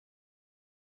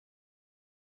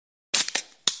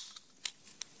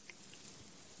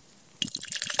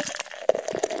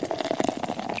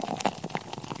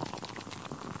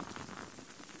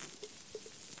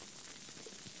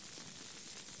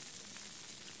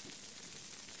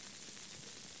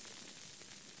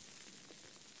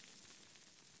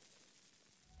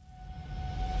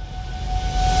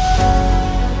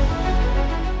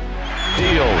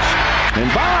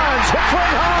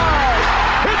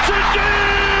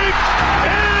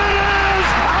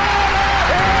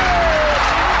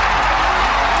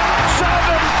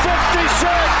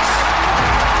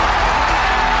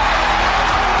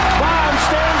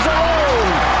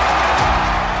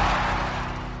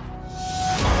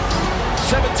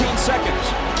17 seconds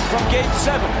from Game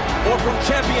 7 or from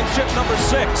championship number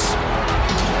 6.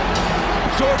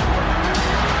 Jordan,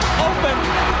 open,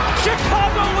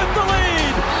 Chicago with the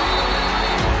lead.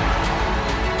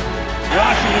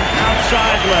 Washington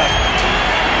outside left.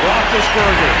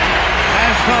 Roethlisberger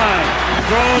has time,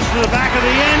 throws to the back of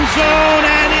the end zone,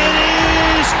 and it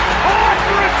is caught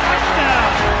for a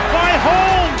touchdown by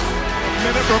Holmes.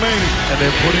 Minute remaining, and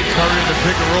they're putting Curry in the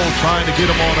pick and roll, trying to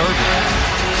get him on Irving.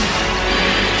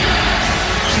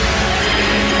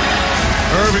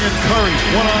 Irving and Curry,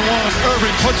 one-on-one.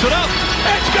 Irving puts it up.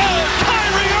 It's good!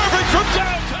 Kyrie Irving from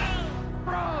downtown!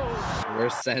 We're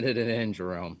sending it in,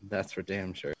 Jerome. That's for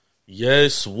damn sure.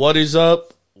 Yes, what is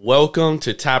up? Welcome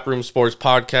to Taproom Sports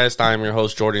Podcast. I am your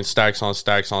host, Jordan Stacks on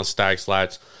Stacks,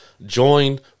 lads.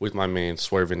 Joined with my man,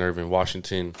 Swervin Irvin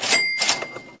Washington.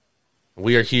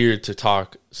 We are here to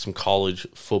talk some college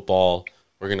football.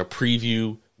 We're going to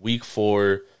preview week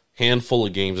 4, handful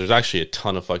of games. There's actually a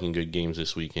ton of fucking good games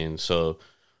this weekend, so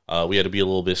we had to be a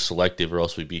little bit selective or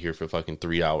else we'd be here for fucking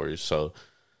 3 hours. So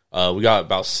we got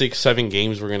about 6-7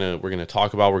 games we're gonna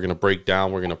talk about. We're gonna break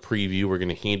down. We're gonna preview. We're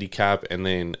gonna handicap, and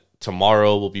then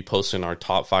tomorrow we'll be posting our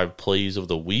top 5 plays of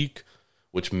the week,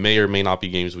 which may or may not be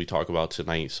games we talk about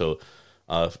tonight. So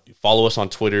follow us on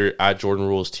Twitter at Jordan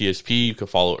Rules TSP. You can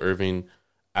follow Irvin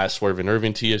at Swervin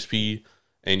Irvin TSP,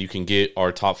 and you can get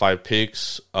our top 5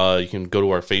 picks. You can go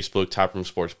to our Facebook Taproom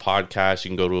Sports Podcast. You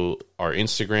can go to our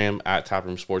Instagram at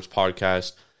Taproom Sports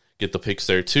Podcast. Get the picks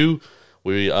there too.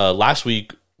 We last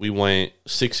week we went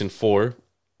 6-4,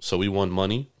 so we won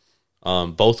money.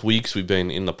 Both weeks we've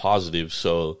been in the positive,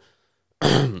 so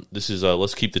this is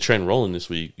let's keep the trend rolling this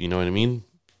week. You know what I mean?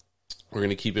 We're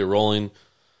gonna keep it rolling.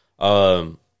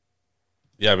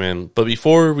 Yeah, man. But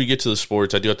before we get to the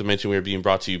sports, I do have to mention we are being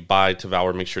brought to you by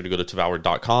Tavour. Make sure to go to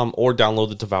Tavour.com or download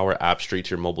the Tavour app straight to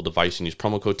your mobile device and use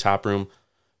promo code TAPROOM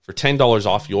for $10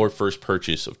 off your first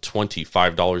purchase of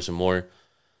 $25 or more.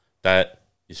 That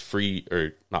is free,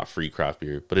 or not free craft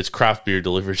beer, but it's craft beer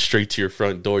delivered straight to your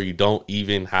front door. You don't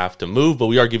even have to move, but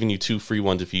we are giving you 2 free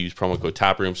ones if you use promo code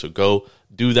TAPROOM. So go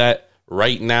do that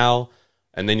right now,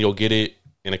 and then you'll get it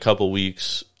in a couple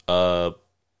weeks.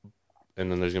 And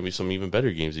then there's going to be some even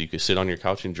better games that you could sit on your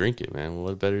couch and drink it, man.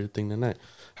 What a better thing than that.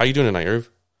 How you doing tonight,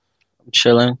 Irv? I'm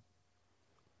chilling.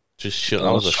 Just chilling.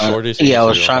 That was the shortest. Yeah, I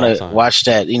was trying to watch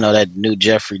that, that new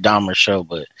Jeffrey Dahmer show,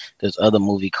 but this other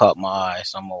movie caught my eye,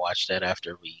 so I'm going to watch that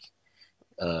after we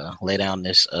lay down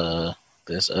this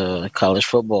college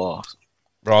football.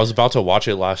 Bro, I was about to watch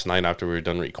it last night after we were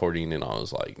done recording, and I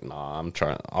was like, nah,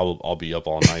 I'll be up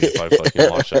all night if I fucking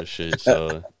watch that shit.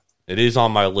 So it is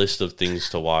on my list of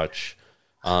things to watch.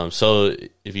 So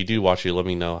if you do watch it, let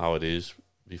me know how it is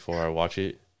before I watch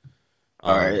it.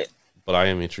 All right. But I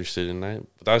am interested in that.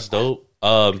 But that's dope.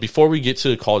 Before we get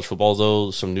to college football,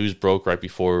 though, some news broke right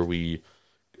before we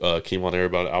came on air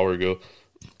about an hour ago.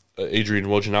 Adrian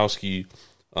Wojnarowski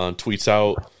tweets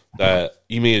out that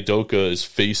Ime Udoka is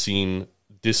facing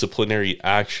disciplinary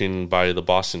action by the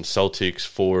Boston Celtics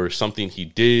for something he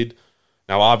did.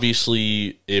 Now,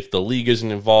 obviously, if the league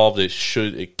isn't involved,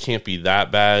 it can't be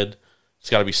that bad. It's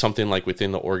got to be something like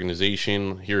within the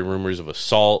organization. Hearing rumors of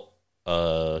assault,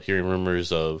 hearing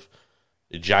rumors of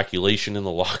ejaculation in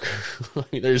the locker. I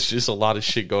mean, there's just a lot of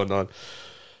shit going on.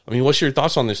 I mean, what's your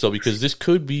thoughts on this, though? Because this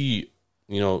could be,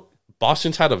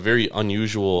 Boston's had a very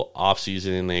unusual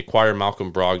offseason, and they acquired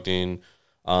Malcolm Brogdon.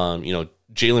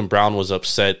 Jaylen Brown was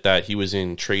upset that he was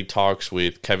in trade talks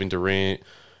with Kevin Durant.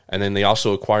 And then they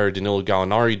also acquired Danilo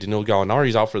Gallinari. Danilo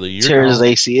Gallinari's out for the year. Tears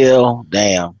ACL.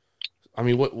 Damn. I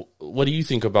mean, what do you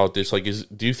think about this? Like,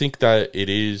 do you think that it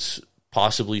is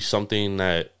possibly something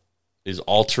that is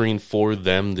altering for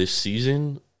them this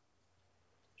season?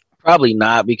 Probably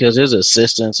not, because his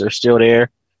assistants are still there.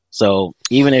 So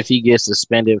even if he gets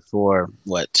suspended for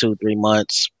 2-3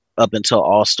 months up until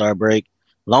All-Star break,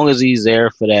 as long as he's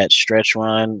there for that stretch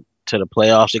run to the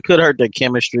playoffs, it could hurt their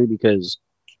chemistry because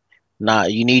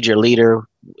you need your leader,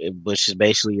 which is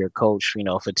basically your coach,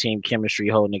 for team chemistry,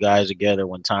 holding the guys together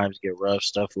when times get rough,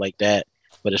 stuff like that.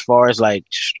 But as far as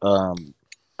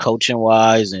coaching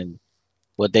wise and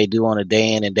what they do on a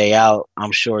day in and day out,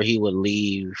 I'm sure he would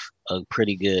leave a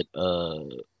pretty good,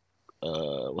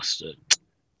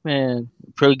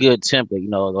 pretty good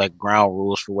template, like ground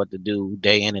rules for what to do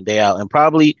day in and day out. And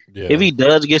probably if he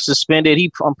does get suspended,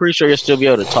 I'm pretty sure he'll still be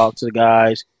able to talk to the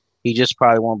guys. He just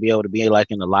probably won't be able to be in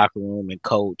the locker room and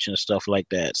coach and stuff like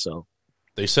that. So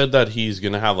they said that he's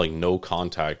going to have no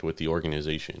contact with the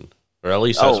organization, or at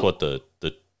least that's what the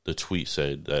tweet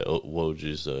said. That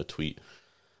Woj's tweet.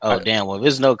 Oh, damn. Well, if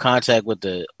there's no contact with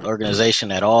the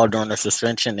organization at all during the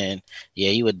suspension, then,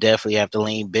 yeah, you would definitely have to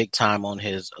lean big time on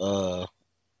his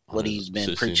what he's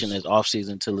been preaching his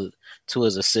offseason to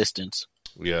his assistants.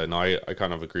 Yeah, no, I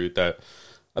kind of agree with that.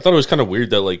 I thought it was kind of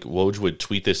weird that, like, Woj would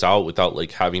tweet this out without,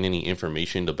 like, having any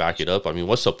information to back it up. I mean,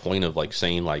 what's the point of, like,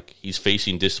 saying, like, he's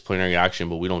facing disciplinary action,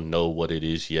 but we don't know what it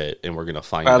is yet, and we're going to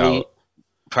find out?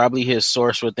 Probably his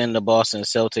source within the Boston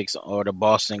Celtics or the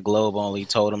Boston Globe only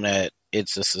told him that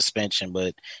it's a suspension,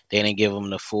 but they didn't give him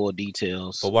the full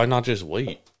details. But why not just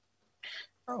wait?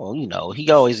 Oh,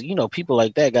 he always, people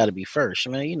like that got to be first,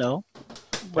 man,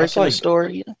 breaking the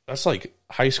story. That's like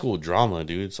high school drama,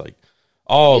 dude. It's like,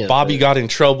 oh, yeah, Bobby got in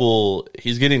trouble.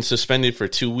 He's getting suspended for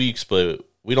 2 weeks, but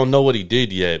we don't know what he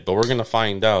did yet, but we're going to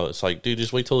find out. It's like, dude,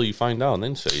 just wait till you find out and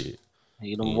then say it.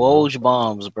 Woj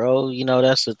bombs, bro.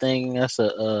 That's the thing. That's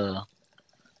a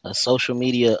social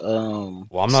media well,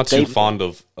 I'm not too fond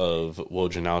of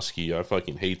Wojnarowski. I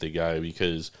fucking hate the guy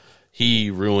because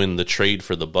he ruined the trade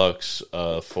for the Bucks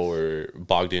for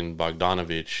Bogdan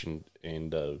Bogdanovic,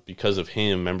 and because of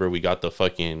him, remember we got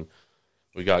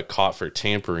caught for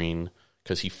tampering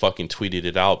because he fucking tweeted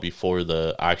it out before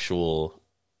the actual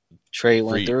trade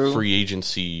went through. Free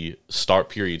agency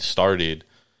period started.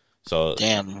 So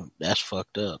damn, that's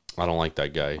fucked up. I don't like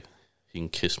that guy. He can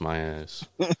kiss my ass.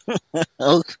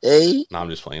 Okay. No, I'm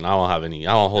just playing.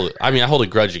 I hold a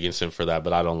grudge against him for that,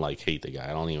 but I don't hate the guy.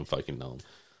 I don't even fucking know him.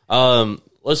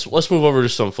 Let's move over to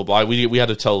some football. We had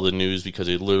to tell the news because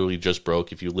it literally just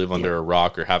broke. If you live under a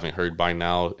rock or haven't heard by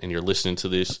now, and you're listening to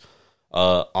this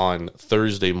on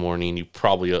Thursday morning, you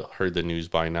probably heard the news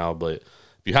by now. But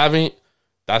if you haven't,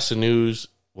 that's the news.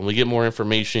 When we get more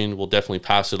information, we'll definitely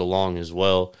pass it along as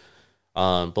well.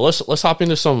 But let's hop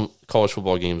into some college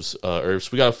football games.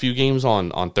 Herbs. We got a few games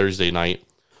on Thursday night,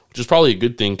 which is probably a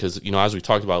good thing because, as we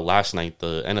talked about last night,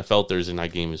 the NFL Thursday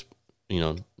night game is,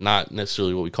 not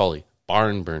necessarily what we call a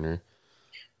barn burner.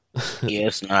 Yeah,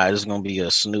 it's not. It's going to be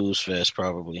a snooze fest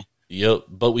probably. Yep,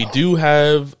 but we do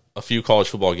have a few college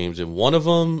football games, and one of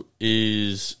them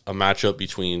is a matchup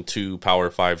between two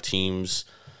Power 5 teams,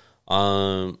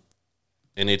 and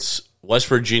it's West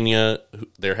Virginia.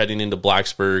 They're heading into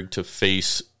Blacksburg to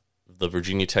face the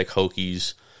Virginia Tech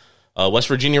Hokies. West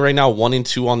Virginia right now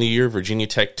 1-2 on the year. Virginia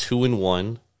Tech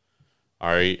 2-1. All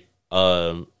right.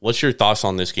 What's your thoughts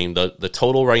on this game? The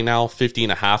total right now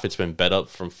 50.5. It's been bet up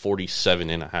from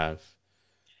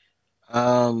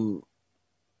 47.5.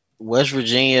 West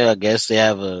Virginia, I guess they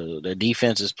have their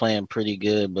defense is playing pretty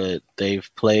good, but they've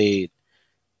played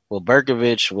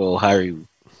Berkovich. How you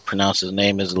pronounce his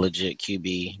name is a legit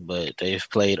QB, but they've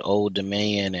played Old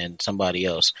Dominion and somebody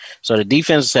else. So the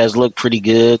defense has looked pretty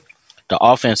good. The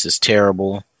offense is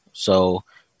terrible.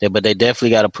 But they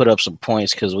definitely got to put up some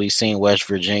points because we've seen West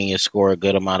Virginia score a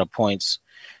good amount of points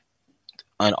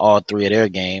on all three of their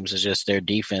games. It's just their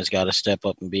defense got to step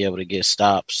up and be able to get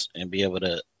stops and be able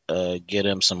to get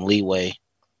them some leeway.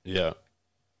 Yeah.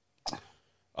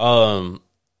 I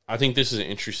think this is an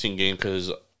interesting game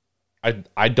because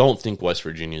I don't think West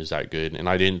Virginia is that good, and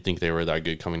I didn't think they were that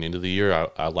good coming into the year.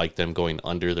 I like them going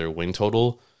under their win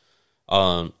total.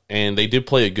 And they did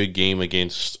play a good game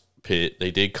against Pitt.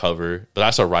 They did cover, but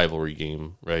that's a rivalry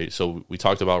game, right? So we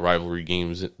talked about rivalry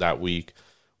games that week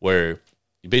where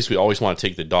you basically always want to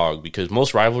take the dog because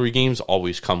most rivalry games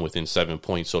always come within 7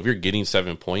 points. So if you're getting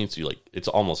 7 points, it's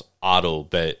almost auto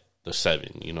bet the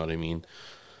 7. You know what I mean?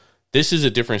 This is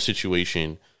a different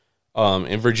situation.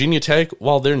 And Virginia Tech,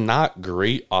 while they're not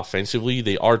great offensively,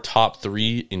 they are top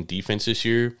 3 in defense this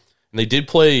year. And they did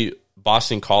play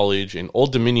Boston College, and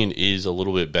Old Dominion is a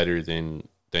little bit better than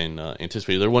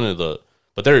anticipated.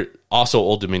 But they're also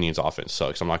Old Dominion's offense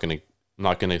sucks. I'm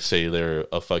not gonna say they're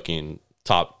a fucking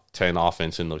top 10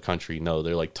 offense in the country. No,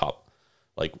 they're top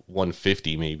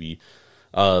 150 maybe.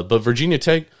 But Virginia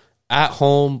Tech at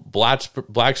home,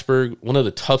 Blacksburg, one of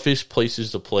the toughest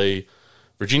places to play.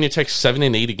 Virginia Tech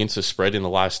 7-8 against the spread in the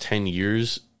last 10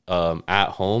 years at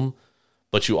home.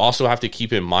 But you also have to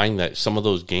keep in mind that some of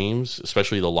those games,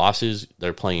 especially the losses,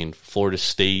 they're playing Florida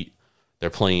State, they're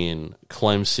playing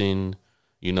Clemson,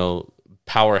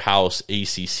 powerhouse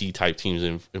ACC type teams.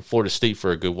 In Florida State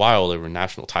for a good while, they were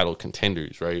national title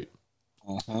contenders, right?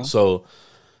 Uh-huh. So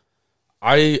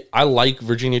I like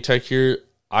Virginia Tech here.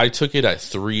 I took it at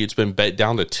 3. It's been bet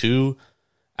down to 2.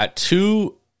 At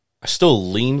 2, I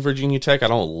still lean Virginia Tech. I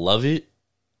don't love it.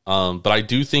 But I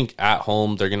do think at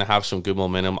home they're going to have some good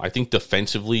momentum. I think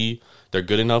defensively they're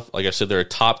good enough. Like I said, they're a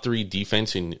top 3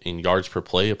 defense in yards per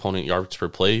play, opponent yards per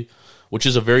play, which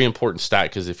is a very important stat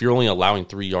because if you're only allowing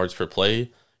 3 yards per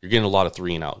play, you're getting a lot of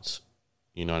 3-and-outs.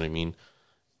 You know what I mean?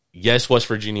 Yes, West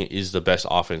Virginia is the best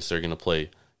offense they're going to play.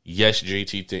 yes,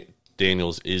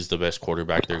 Daniels is the best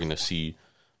quarterback they're going to see,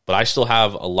 but I still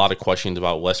have a lot of questions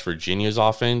about West Virginia's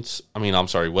West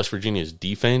Virginia's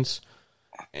defense.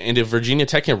 And if Virginia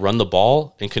Tech can run the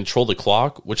ball and control the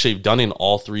clock, which they've done in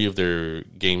all three of their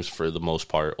games for the most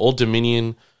part, Old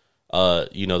Dominion,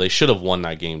 they should have won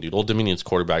that game, dude. Old Dominion's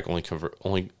quarterback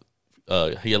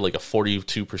he had like a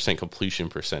 42% completion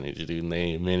percentage, dude, and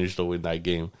they managed to win that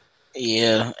game.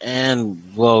 Yeah, and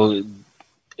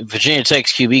Virginia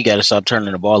Tech's QB got to stop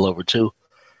turning the ball over too.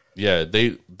 Yeah,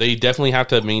 they definitely have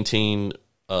to maintain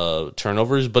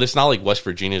turnovers, but it's not like West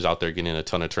Virginia's out there getting a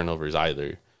ton of turnovers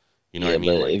either. You know what I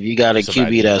mean? But like, if you got a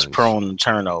QB that's prone to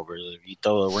turnovers, if you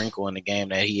throw a wrinkle in the game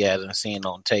that he hasn't seen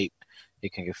on tape,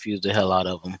 it can confuse the hell out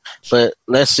of him. But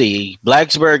let's see.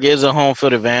 Blacksburg is a home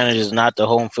field advantage. It's not the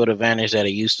home field advantage that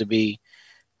it used to be.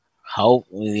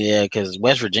 Because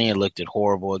West Virginia looked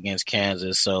horrible against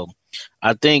Kansas. So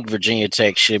I think Virginia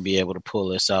Tech should be able to pull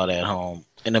this out at home.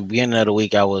 In the beginning of the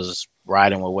week, I was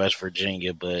riding with West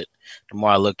Virginia, but the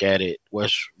more I look at it,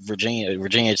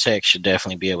 Virginia Tech should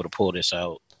definitely be able to pull this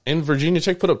out. And Virginia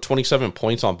Tech put up 27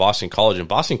 points on Boston College, and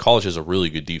Boston College has a really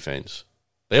good defense.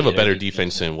 They have a better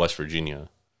defense than West Virginia.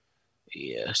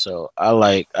 Yeah, so I'll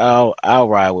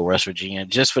ride with West Virginia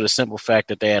just for the simple fact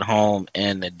that they're at home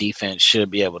and the defense should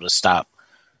be able to stop.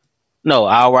 No,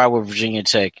 I'll ride with Virginia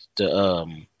Tech.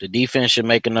 The defense should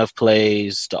make enough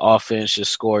plays. The offense should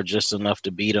score just enough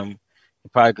to beat them.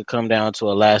 It probably could come down to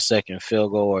a last-second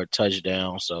field goal or a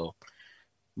touchdown. So,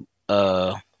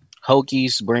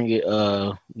 Hokies bring it.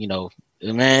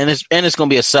 Man, it's going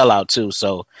to be a sellout too.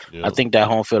 So I think that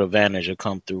home field advantage will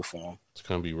come through for them. It's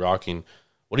going to be rocking.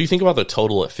 What do you think about the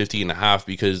total at 50.5?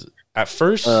 Because at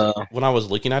first, when I was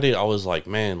looking at it, I was like,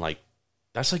 man, like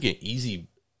that's like an easy,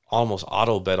 almost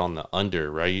auto bet on the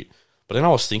under, right? But then I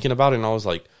was thinking about it, and I was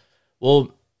like,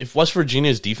 well, if West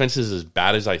Virginia's defense is as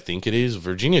bad as I think it is,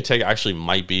 Virginia Tech actually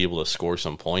might be able to score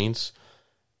some points.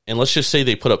 And let's just say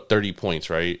they put up 30 points,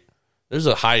 right? There's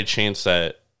a high chance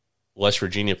that West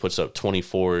Virginia puts up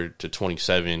 24 to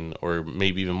 27 or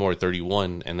maybe even more,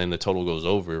 31, and then the total goes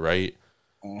over, right?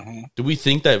 Mm-hmm. Do we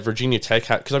think that Virginia Tech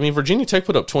because Virginia Tech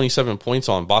put up 27 points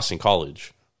on Boston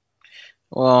College.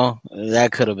 Well,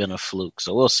 that could have been a fluke,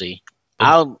 so we'll see.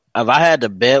 If I had to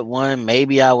bet one,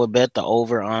 maybe I would bet the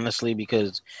over, honestly,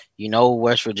 because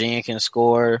West Virginia can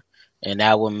score, and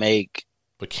that would make.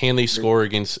 But can they score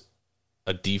against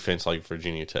a defense like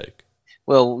Virginia Tech?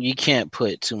 Well, you can't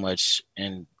put too much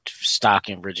in stock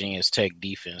in Virginia Tech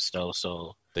defense, though.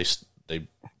 So they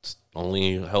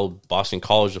only held Boston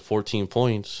College to 14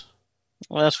 points.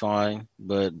 Well, that's fine,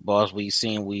 but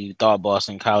we thought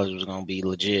Boston College was going to be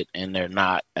legit, and they're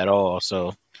not at all.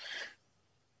 So,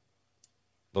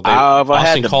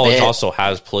 Boston College also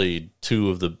has played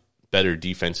two of the better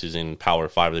defenses in Power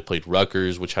 5. They played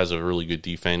Rutgers, which has a really good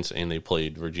defense, and they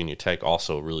played Virginia Tech,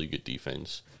 also a really good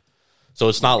defense. So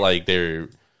it's not like they're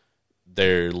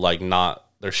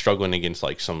struggling against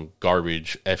like some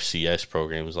garbage FCS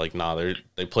programs. Like,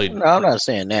 they played. No, I'm not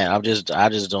saying that. I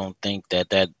just don't think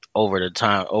that over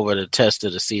the test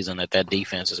of the season that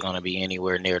defense is going to be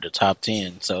anywhere near the top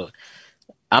 10. So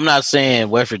I'm not saying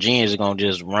West Virginia is going to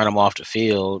just run them off the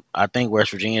field. I think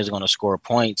West Virginia is going to score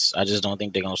points. I just don't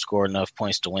think they're going to score enough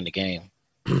points to win the game.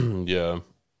 Yeah.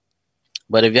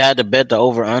 But if you had to bet the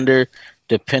over under,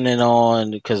 depending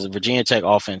on because Virginia Tech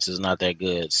offense is not that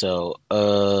good, so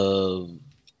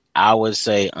I would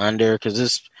say under because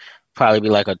this probably be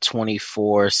like a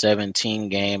 24-17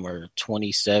 game or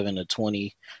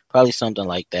 27-20, probably something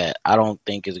like that. I don't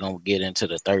think it's going to get into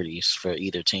the 30s for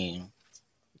either team.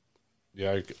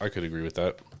 Yeah, I could agree with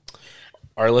that.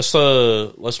 All right, let's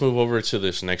move over to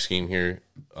this next game here.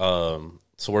 So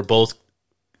we're both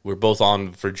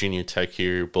on Virginia Tech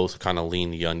here. Both kind of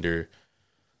lean the under.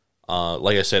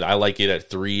 Like I said, I like it at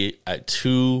 3, at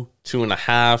 2,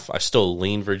 2.5. I still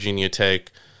lean Virginia Tech.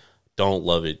 Don't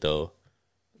love it though.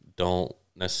 Don't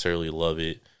necessarily love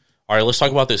it. All right, let's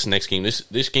talk about this next game.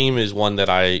 This game is one that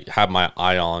I had my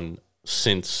eye on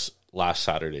since last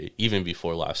Saturday, even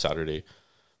before last Saturday,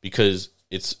 because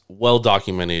it's well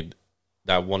documented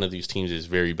that one of these teams is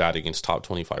very bad against top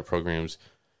 25 programs,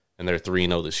 and they're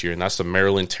 3-0 this year, and that's the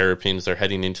Maryland Terrapins. They're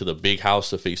heading into the Big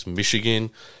House to face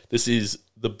Michigan. This is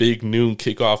the big noon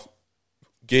kickoff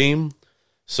game.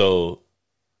 So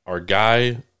our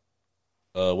guy,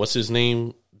 what's his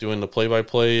name, doing the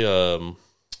play-by-play?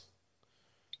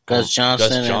 Gus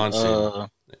Johnson.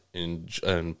 And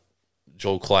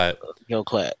Joel Klatt. Joel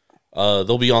Klatt.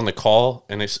 They'll be on the call,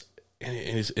 and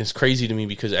it's crazy to me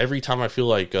because every time I feel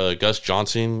like Gus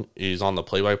Johnson is on the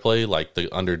play-by-play, like the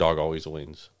underdog always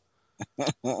wins.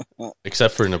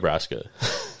 Except for Nebraska.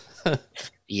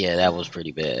 Yeah, that was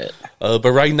pretty bad. But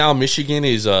right now, Michigan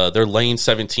is they're laying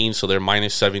 17, so they're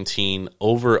minus 17.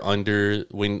 Over under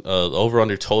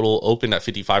total opened at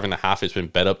 55.5. It's been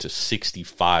bet up to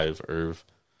 65. Irv.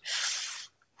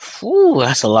 Ooh,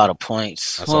 that's a lot of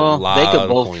points. That's a lot of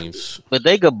points. But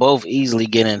they could both easily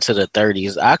get into the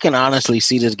 30s. I can honestly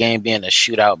see this game being a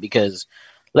shootout because,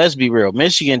 let's be real,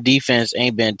 Michigan defense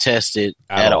ain't been tested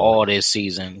at all this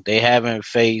season. They haven't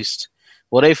faced –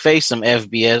 well, they faced some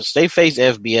FBS. They faced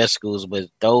FBS schools, but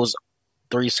those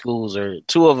 3 schools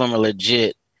two of them are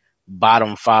legit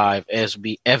bottom 5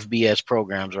 FBS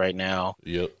programs right now.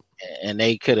 Yep. And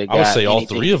they could have got – I would say all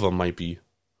 3 of them might be.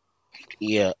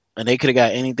 Yeah. And they could have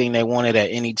got anything they wanted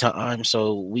at any time.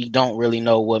 So we don't really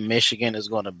know what Michigan is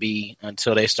going to be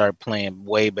until they start playing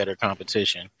way better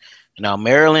competition. Now,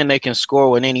 Maryland, they can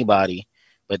score with anybody,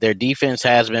 but their defense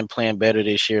has been playing better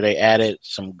this year. They added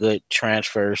some good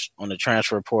transfers on the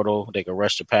transfer portal. They can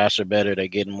rush the passer better. They're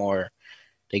getting more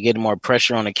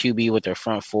pressure on the QB with their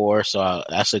front 4. So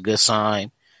that's a good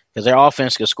sign because their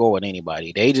offense can score with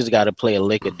anybody. They just got to play a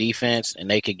lick of defense, and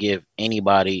they could give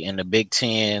anybody in the Big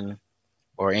Ten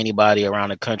or anybody around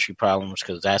the country problems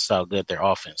because that's how good their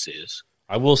offense is.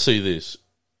 I will say this.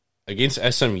 Against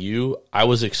SMU, I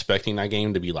was expecting that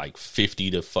game to be like 50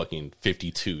 to fucking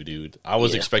 52, dude. I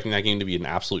was expecting that game to be an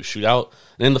absolute shootout.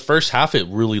 And in the first half, it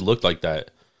really looked like that.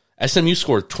 SMU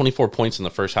scored 24 points in the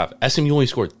first half. SMU only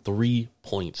scored 3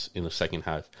 points in the second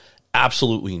half.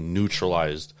 Absolutely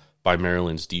neutralized by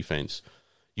Maryland's defense.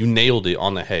 You nailed it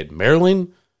on the head.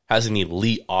 Maryland has an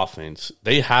elite offense.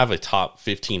 They have a top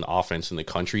 15 offense in the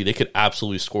country. They could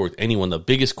absolutely score with anyone. The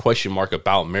biggest question mark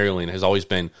about Maryland has always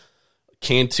been,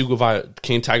 can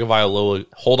Tagovailoa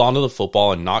hold on to the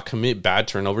football and not commit bad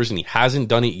turnovers? And he hasn't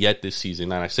done it yet this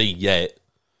season. And I say yet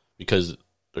because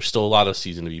there's still a lot of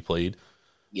season to be played.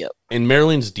 Yep. And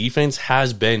Maryland's defense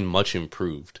has been much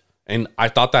improved. And I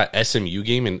thought that SMU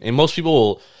game, and most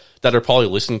people that are probably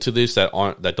listening to this that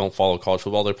don't follow college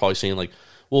football, they're probably saying like,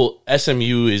 well,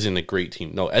 SMU isn't a great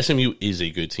team. No, SMU is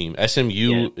a good team.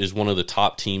 SMU is one of the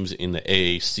top teams in the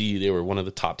AAC. They were one of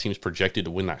the top teams projected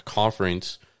to win that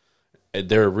conference.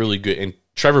 They're really good. And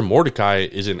Trevor Mordecai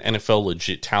is an NFL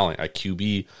legit talent at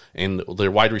QB. And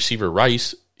their wide receiver,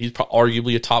 Rice, he's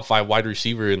arguably a top 5 wide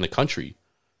receiver in the country.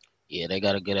 Yeah, they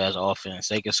got a good-ass offense.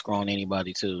 They can score on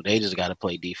anybody, too. They just got to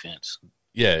play defense.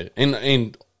 Yeah,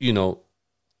 and you know,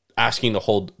 asking to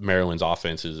hold Maryland's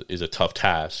offense is a tough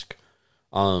task.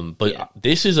 But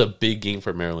this is a big game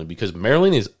for Maryland because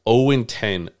Maryland is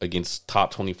 0-10 against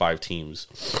top 25 teams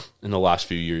in the last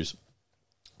few years.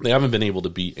 They haven't been able to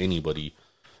beat anybody.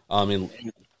 Go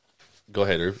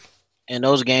ahead, Irv. And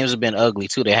those games have been ugly,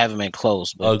 too. They haven't been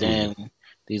close. But then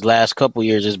these last couple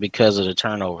years is because of the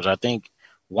turnovers. I think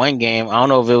one game, I don't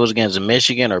know if it was against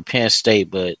Michigan or Penn State,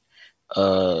 but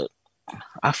I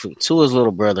forget Tua's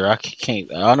little brother.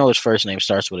 I know his first name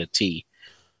starts with a T.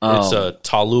 It's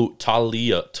Talua.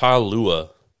 Talua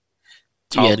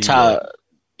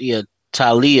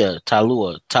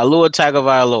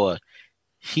Tagovailoa.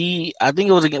 I think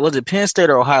it was it Penn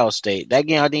State or Ohio State? That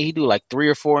game, I think he threw like 3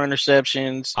 or 4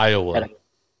 interceptions. Iowa.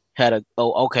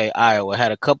 Iowa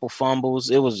had a couple fumbles.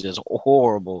 It was just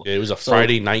horrible. Yeah, it was a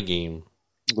Friday night game.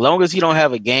 As long as he don't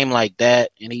have a game like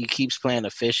that and he keeps playing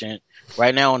efficient,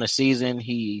 right now in the season,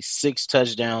 he's 6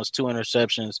 touchdowns, 2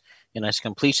 interceptions, and his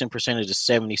completion percentage is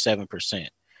 77%.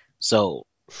 So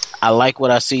I like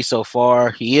what I see so far.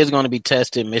 He is going to be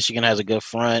tested. Michigan has a good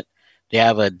front. They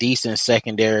have a decent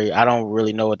secondary. I don't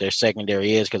really know what their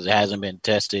secondary is because it hasn't been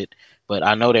tested, but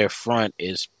I know their front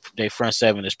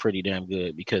 7 is pretty damn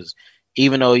good because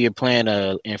even though you're playing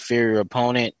an inferior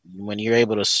opponent, when you're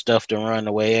able to stuff the run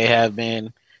the way they have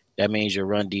been, that means your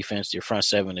run defense, your front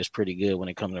 7 is pretty good when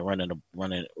it comes to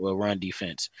run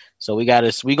defense. So we're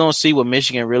gonna see what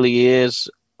Michigan really is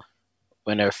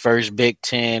when their first Big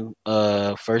Ten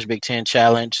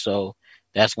challenge. So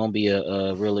that's gonna be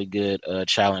a really good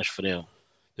challenge for them.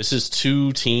 This is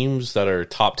 2 teams that are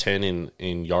top 10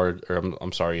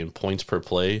 in points per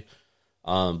play.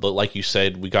 But like you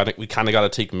said, we kind of got to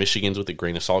take Michigan's with a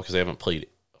grain of salt because they haven't played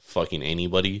fucking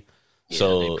anybody. Yeah,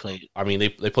 so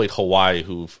they played Hawaii,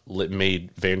 who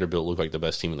made Vanderbilt look like the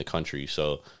best team in the country.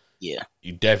 So yeah,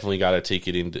 you definitely got to take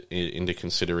it into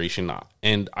consideration.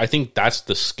 And I think that's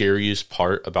the scariest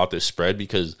part about this spread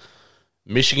because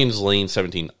Michigan's laying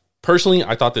 17. Personally,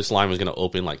 I thought this line was going to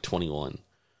open like 21.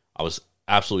 I was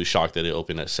absolutely shocked that it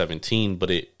opened at 17, but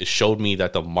it showed me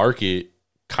that the market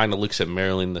kind of looks at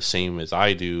Maryland the same as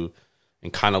I do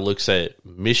and kind of looks at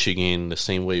Michigan the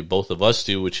same way both of us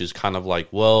do, which is kind of like,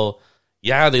 well,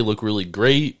 yeah, they look really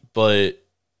great, but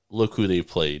look who they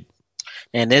played.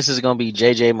 And this is going to be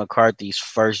J.J. McCarthy's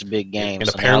first big game. And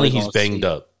apparently he's banged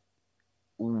up.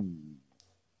 Ooh.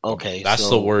 Okay. That's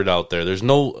the word out there. There's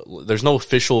no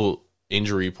official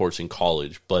injury reports in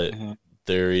college, but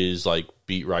there is like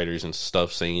beat writers and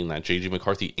stuff saying that J.J.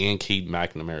 McCarthy and Cade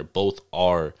McNamara both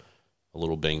are a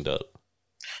little banged up.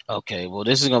 Okay, well,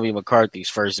 this is going to be McCarthy's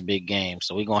first big game,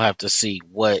 so we're going to have to see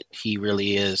what he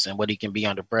really is and what he can be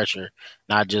under pressure,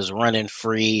 not just running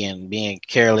free and being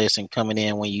careless and coming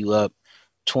in when you up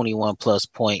 21-plus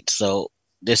points. So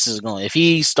this is going – if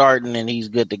he's starting and he's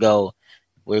good to go,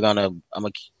 I'm going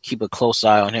to keep a close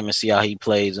eye on him and see how he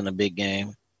plays in a big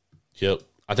game. Yep.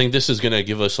 I think this is going to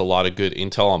give us a lot of good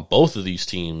intel on both of these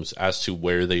teams as to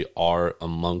where they are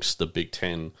amongst the Big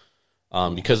Ten.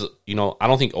 Because, I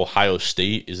don't think Ohio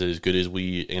State is as good as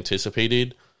we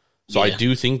anticipated. So I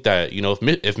do think that,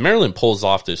 if Maryland pulls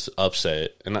off this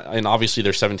upset, and obviously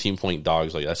they're 17-point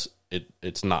dogs, like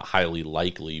it's not highly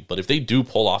likely. But if they do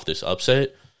pull off this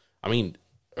upset, I mean,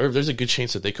 there's a good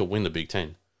chance that they could win the Big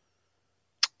Ten.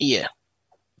 Yeah.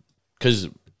 Because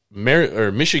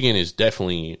Michigan is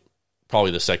definitely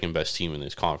probably the second best team in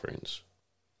this conference.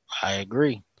 I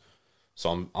agree.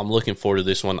 So I'm looking forward to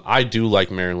this one. I do like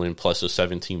Maryland plus the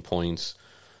 17 points.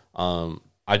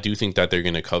 I do think that they're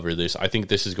going to cover this. I think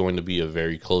this is going to be a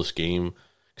very close game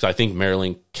because I think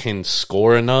Maryland can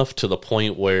score enough to the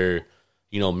point where,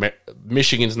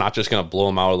 Michigan's not just going to blow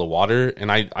them out of the water.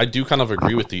 And I do kind of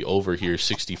agree with the over here,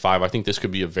 65. I think this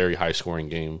could be a very high-scoring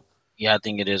game. Yeah, I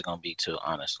think it is going to be too,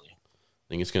 honestly. I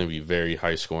think it's going to be very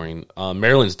high-scoring.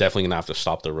 Maryland's definitely going to have to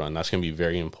stop the run. That's going to be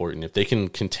very important. If they can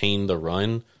contain the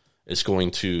run, it's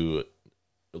going to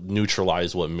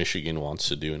neutralize what Michigan wants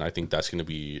to do, and I think that's going to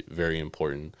be very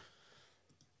important.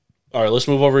 All right, let's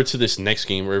move over to this next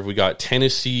game where we got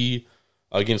Tennessee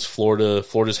against Florida.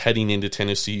 Florida's heading into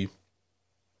Tennessee.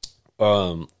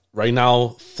 Right now,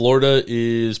 Florida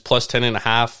is plus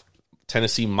 10.5,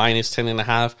 Tennessee minus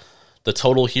 10.5. The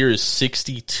total here is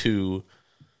 62.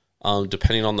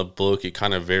 Depending on the book, it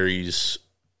kind of varies.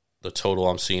 The total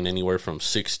I'm seeing anywhere from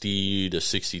 60 to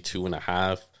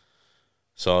 62.5.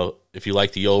 So if you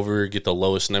like the over, get the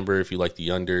lowest number. If you like the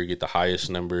under, get the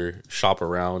highest number. Shop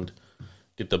around,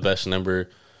 get the best number.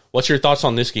 What's your thoughts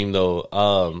on this game,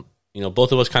 though?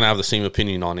 Both of us kind of have the same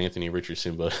opinion on Anthony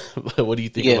Richardson, but what do you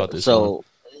think about this one?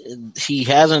 He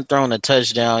hasn't thrown a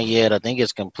touchdown yet. I think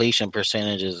his completion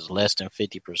percentage is less than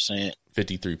 50%.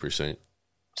 53%.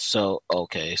 So,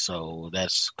 okay, so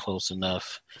that's close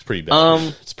enough. It's pretty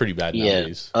bad. It's pretty bad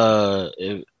nowadays.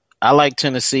 I like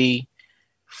Tennessee.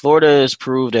 Florida has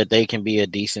proved that they can be a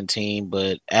decent team,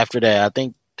 but after that,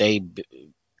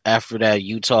 after that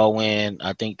Utah win,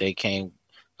 I think they came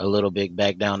a little bit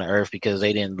back down to earth because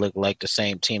they didn't look like the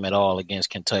same team at all against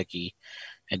Kentucky.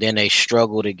 And then they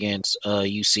struggled against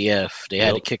UCF. They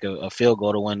had to kick a field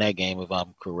goal to win that game, if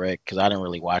I'm correct, because I didn't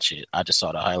really watch it. I just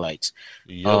saw the highlights.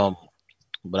 Yep.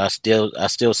 But I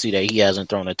still see that he hasn't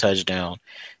thrown a touchdown.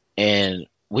 And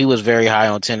we was very high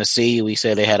on Tennessee. We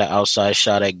said they had an outside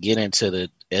shot at getting to the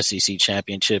SEC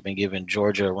championship and giving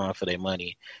Georgia a run for their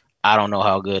money. I don't know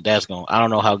how good that's going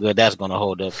to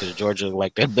hold up because Georgia is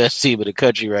like the best team in the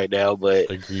country right now.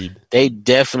 But agreed. They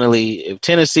definitely, if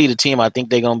Tennessee, the team I think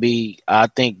they're going to be, I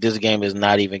think this game is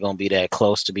not even going to be that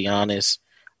close, to be honest.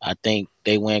 I think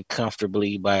they win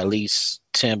comfortably by at least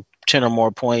 10 or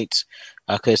more points.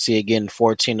 I could see it getting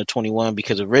 14-21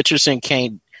 because if Richardson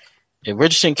can't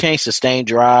sustain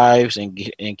drives and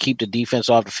keep the defense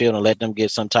off the field and let them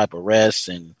get some type of rest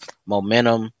and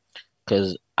momentum,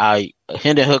 because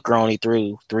Hendon Hooker only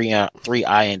threw three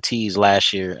INTs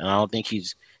last year, and I don't think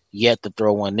he's yet to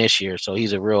throw one this year. So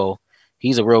he's a real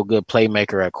good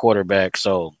playmaker at quarterback.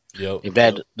 So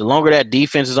the longer that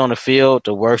defense is on the field,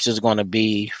 the worse it's going to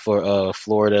be for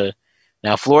Florida.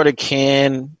 Now Florida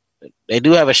they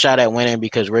do have a shot at winning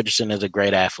because Richardson is a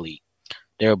great athlete.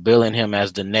 They're billing him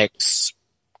as the next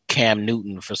Cam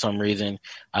Newton for some reason.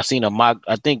 I've seen who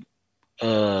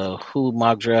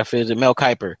mock draft is it? Mel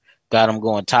Kiper got him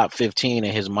going top 15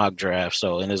 in his mock draft.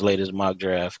 So in his latest mock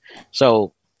draft.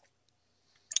 So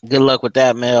good luck with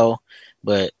that, Mel.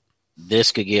 But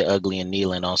this could get ugly in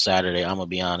Neyland on Saturday. I'm going to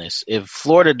be honest. If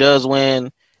Florida does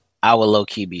win, I would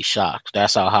low-key be shocked.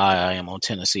 That's how high I am on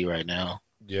Tennessee right now.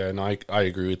 Yeah, and I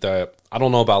agree with that. I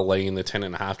don't know about laying the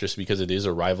 10.5 just because it is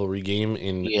a rivalry game.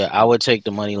 Yeah, I would take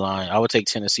the money line. I would take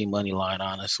Tennessee money line,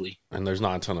 honestly. And there's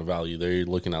not a ton of value. They're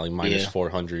looking at like minus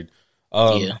 400.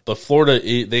 But Florida,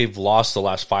 they've lost the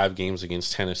last 5 games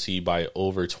against Tennessee by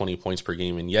over 20 points per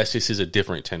game. And yes, this is a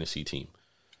different Tennessee team.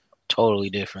 Totally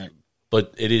different.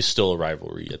 But it is still a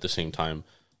rivalry at the same time.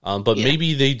 But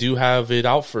maybe they do have it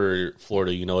out for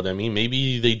Florida, you know what I mean?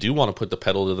 Maybe they do want to put the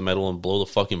pedal to the metal and blow the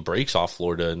fucking brakes off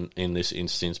Florida in this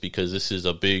instance, because this is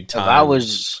a big time.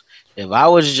 If I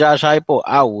was Josh Heupel,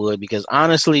 I would, because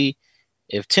honestly,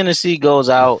 if Tennessee goes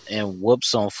out and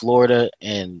whoops on Florida,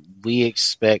 and we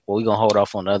expect, well, we're going to hold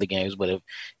off on the other games, but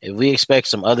if we expect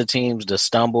some other teams to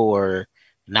stumble or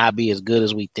not be as good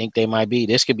as we think they might be,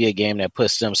 this could be a game that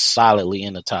puts them solidly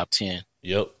in the top 10.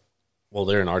 Yep. Well,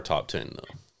 they're in our top 10,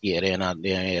 though. Yeah,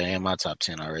 they're in my top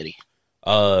 10 already.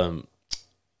 What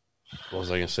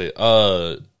was I going to say?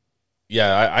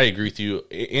 Yeah, I agree with you.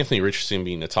 Anthony Richardson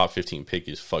being the top 15 pick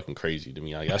is fucking crazy to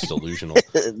me. Like, that's delusional.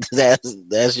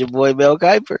 That's your boy Mel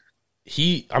Kiper.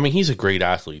 He's a great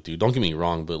athlete, dude. Don't get me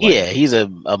wrong, but yeah, he's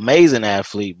an amazing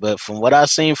athlete. But from what I've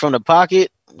seen from the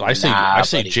pocket, I say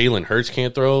Jalen Hurts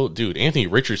can't throw, dude. Anthony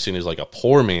Richardson is like a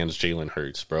poor man's Jalen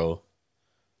Hurts, bro.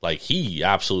 Like, he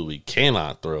absolutely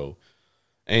cannot throw.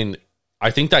 And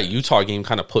I think that Utah game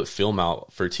kind of put film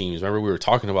out for teams. Remember, we were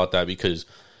talking about that because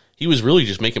he was really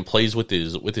just making plays with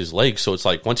his legs. So it's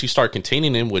like once you start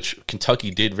containing him, which Kentucky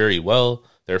did very well,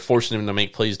 they're forcing him to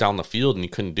make plays down the field, and he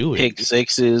couldn't do it. Pick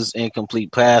sixes,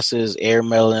 incomplete passes, air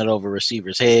mailing it over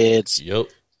receivers' heads. Yep.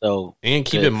 So, and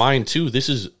keep in mind too, this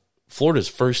is Florida's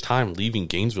first time leaving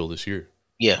Gainesville this year.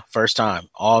 Yeah, first time.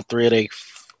 All three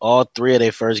of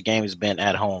their first games been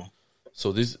at home.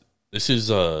 So this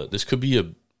could be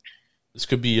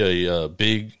a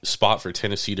big spot for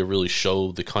Tennessee to really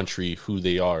show the country who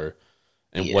they are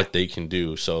and what they can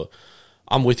do. So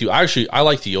I'm with you. I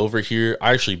like the over here.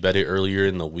 I actually bet it earlier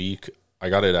in the week. I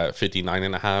got it at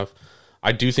 59.5.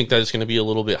 I do think that it's going to be a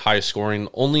little bit high scoring,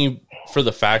 only for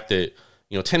the fact that,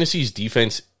 you know, Tennessee's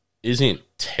defense isn't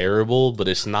terrible, but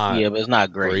it's not. Yeah, but it's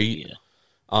not great.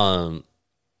 Yeah.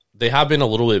 They have been a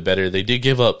little bit better. They did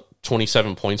give up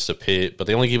 27 points to Pitt, but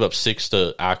they only gave up 6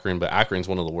 to Akron, but Akron's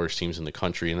one of the worst teams in the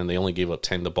country, and then they only gave up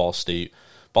 10 to Ball State.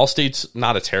 Ball State's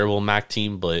not a terrible MAC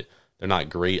team, but they're not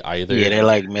great either. Yeah, they're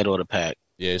like middle of the pack.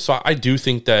 Yeah, so I do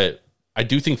think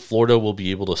Florida will be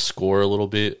able to score a little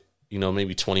bit, you know,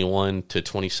 maybe 21 to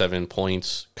 27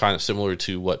 points, kind of similar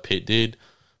to what Pitt did,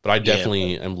 but I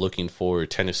definitely am looking for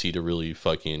Tennessee to really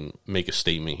fucking make a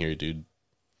statement here, dude.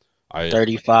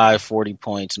 35, 40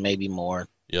 points, maybe more.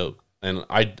 Yep. And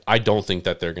I don't think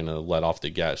that they're going to let off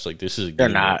the gas. Like, this is a game. They're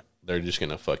not. They're just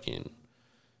going to fucking,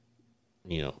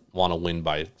 you know, want to win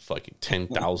by fucking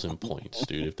 10,000 points,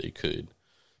 dude, if they could.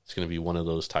 It's going to be one of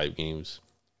those type games.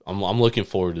 I'm looking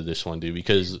forward to this one, dude,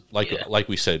 because like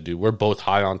we said, dude, we're both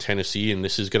high on Tennessee, and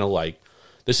this is going to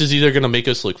this is either going to make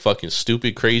us look fucking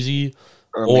stupid crazy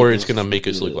or it's going to make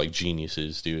us look like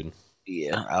geniuses, dude.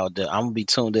 Yeah, I'm going to be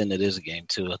tuned into this game,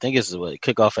 too. I think it's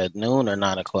kickoff at noon or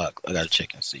 9 o'clock. I got to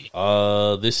check and see.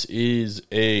 This is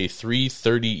a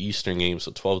 3:30 Eastern game,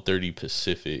 so 12:30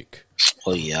 Pacific.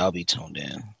 Oh, yeah, I'll be tuned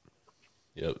in.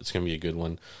 Yep, it's going to be a good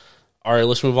one. All right,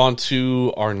 let's move on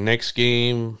to our next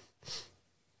game,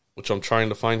 which I'm trying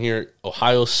to find here.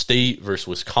 Ohio State versus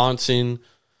Wisconsin.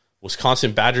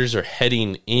 Wisconsin Badgers are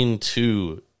heading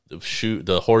into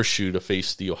the horseshoe to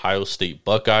face the Ohio State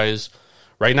Buckeyes.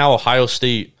 Right now, Ohio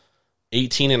State,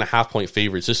 18.5-point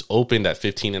favorites. This opened at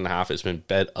 15.5. It's been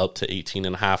bet up to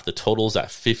 18.5. The total's at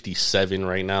 57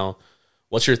 right now.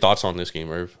 What's your thoughts on this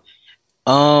game, Irv?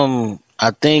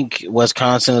 I think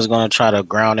Wisconsin is going to try to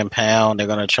ground and pound. They're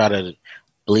going to try to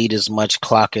bleed as much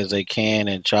clock as they can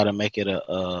and try to make it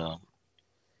a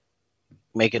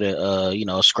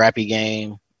scrappy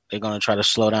game. They're going to try to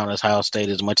slow down Ohio State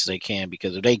as much as they can,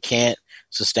 because if they can't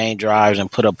sustain drives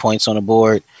and put up points on the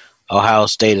board, Ohio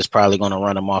State is probably going to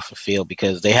run them off the field,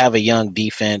 because they have a young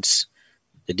defense.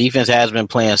 The defense has been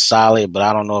playing solid, but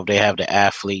I don't know if they have the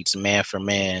athletes man for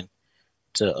man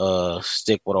to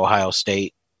stick with Ohio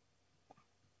State.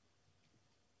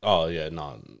 Oh, yeah,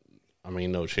 no. I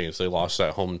mean, no chance. They lost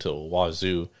at home to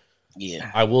Wazoo.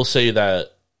 Yeah. I will say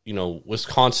that, you know,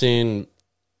 Wisconsin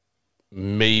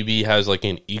maybe has like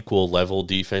an equal level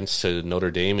defense to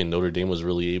Notre Dame, and Notre Dame was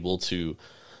really able to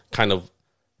kind of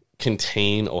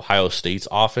contain Ohio State's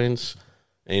offense.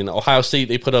 And Ohio State,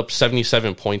 they put up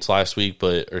 77 points last week,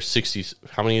 or 60.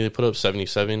 How many did they put up?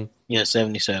 77? Yeah,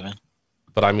 77.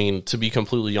 But I mean, to be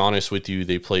completely honest with you,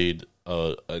 they played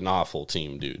an awful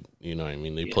team, dude. You know what I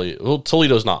mean? They played. Well,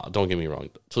 Toledo's not. Don't get me wrong.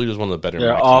 Toledo's one of the better.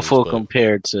 They're awful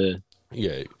compared to.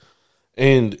 Yeah,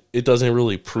 and it doesn't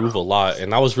really prove a lot.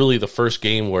 And that was really the first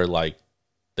game where like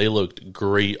they looked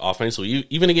great offensively.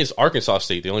 Even against Arkansas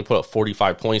State, they only put up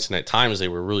 45 points, and at times they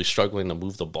were really struggling to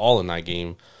move the ball in that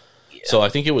game. Yeah. So I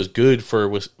think it was good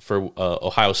for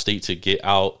Ohio State to get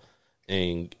out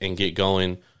and get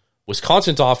going.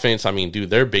 Wisconsin's offense, I mean, dude,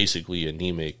 they're basically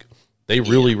anemic. they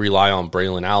really rely on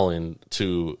Braylon Allen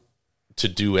to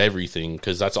do everything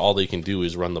because that's all they can do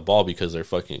is run the ball because their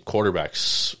fucking quarterback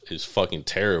is fucking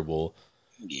terrible.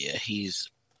 Yeah,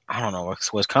 I don't know.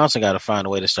 Wisconsin got to find a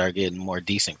way to start getting more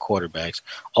decent quarterbacks.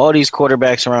 All these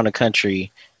quarterbacks around the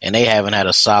country, and they haven't had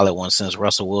a solid one since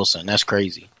Russell Wilson. That's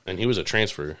crazy. And he was a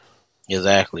transfer.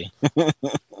 Exactly.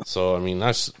 So, I mean,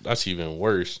 that's even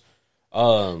worse.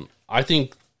 I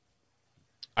think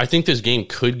this game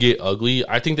could get ugly.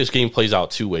 I think this game plays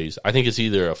out two ways. I think it's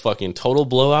either a fucking total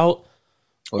blowout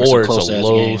or it's a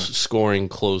low-scoring,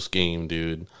 close game,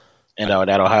 dude. And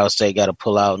that Ohio State got to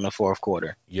pull out in the fourth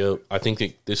quarter. Yep, I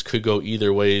think this could go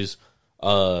either ways.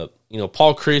 Paul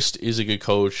Chryst is a good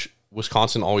coach.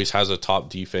 Wisconsin always has a top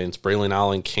defense. Braylon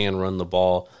Allen can run the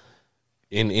ball.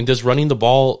 And does running the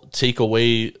ball take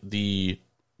away the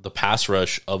pass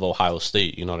rush of Ohio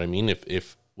State? You know what I mean?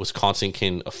 If Wisconsin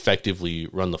can effectively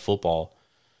run the football.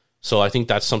 So I think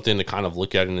that's something to kind of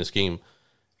look at in this game.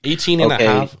 18 and a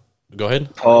half. Go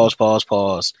ahead.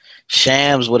 Pause.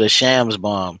 Shams with a shams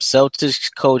bomb.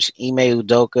 Celtics coach Ime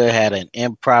Udoka had an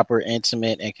improper,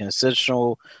 intimate, and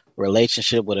consensual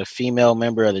relationship with a female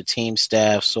member of the team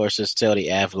staff, sources tell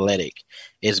The Athletic.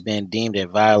 It's been deemed a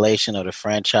violation of the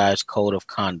franchise code of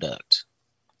conduct.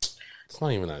 It's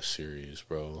not even that serious,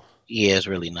 bro. Yeah, it's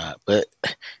really not. But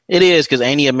it is, because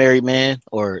ain't he a married man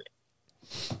or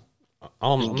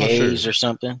engaged or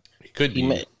something? He could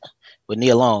be. With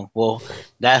Nia Long. Well,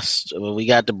 we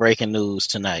got the breaking news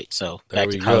tonight. So back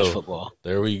to college football.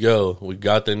 There we go. We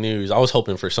got the news. I was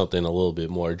hoping for something a little bit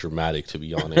more dramatic, to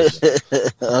be honest.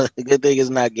 Good thing it's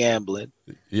not gambling.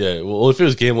 Yeah, well, if it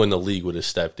was gambling, the league would have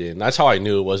stepped in. That's how I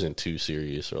knew it wasn't too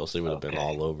serious, or else they would have been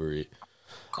all over it.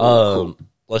 Cool.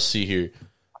 Let's see here.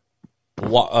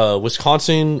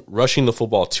 Wisconsin rushing the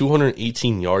football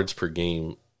 218 yards per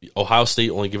game. Ohio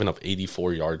State only giving up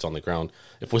 84 yards on the ground.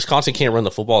 If Wisconsin can't run the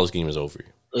football, this game is over.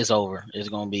 It's over. It's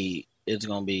gonna be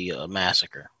a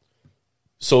massacre.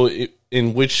 So,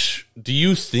 in which do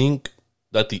you think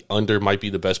that the under might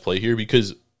be the best play here?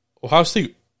 Because Ohio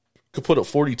State could put up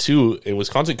 42, and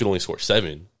Wisconsin could only score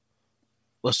 7.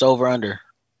 What's the over under?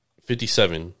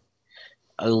 57.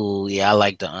 Oh yeah, I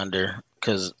like the under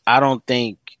because I don't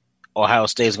think Ohio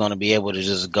State's going to be able to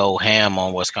just go ham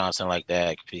on Wisconsin like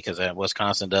that because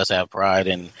Wisconsin does have pride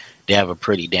and they have a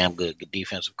pretty damn good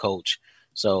defensive coach.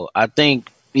 So I think,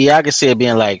 I could see it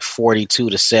being like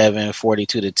 42-7,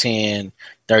 42-10,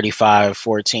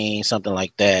 35-14, something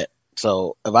like that.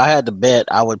 So if I had to bet,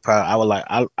 I like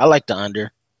the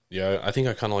under. Yeah, I think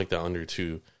I kind of like the under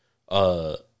too.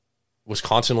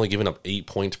 Wisconsin only giving up 8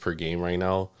 points per game right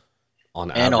now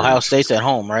on average. And Ohio State's at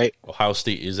home, right? Ohio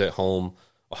State is at home.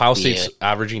 Ohio State's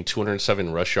averaging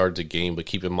 207 rush yards a game, but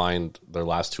keep in mind their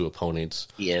last two opponents.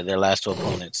 Yeah, their last two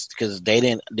opponents. Because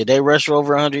did they rush for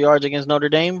over 100 yards against Notre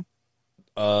Dame?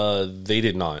 They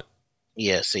did not.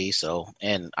 Yeah, see,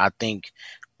 and I think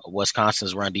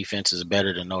Wisconsin's run defense is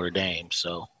better than Notre Dame,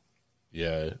 so.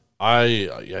 Yeah, dude,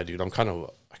 I kind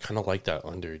of like that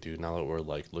under, dude, now that we're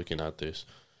like looking at this.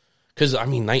 Because, I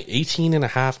mean, 18 and a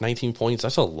half, 19 points,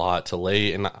 that's a lot to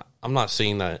lay, and I'm not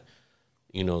saying that,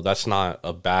 that's not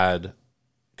a bad,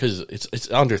 because it's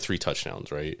under 3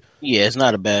 touchdowns, right? Yeah, it's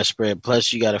not a bad spread.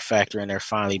 Plus, you got to factor in they're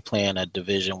finally playing a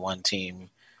Division I team.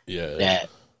 Yeah, that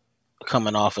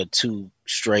coming off of 2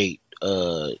 straight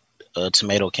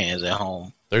tomato cans at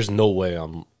home. There's no way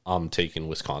I'm taking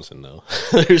Wisconsin though.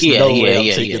 There's no way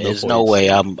I'm taking the There's points. no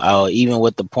way even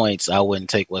with the points I wouldn't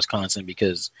take Wisconsin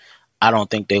because I don't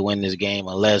think they win this game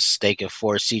unless they can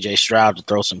force CJ Stroud to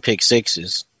throw some pick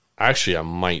sixes. Actually, I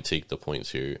might take the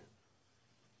points here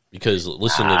because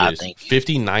listen to this: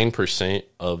 59%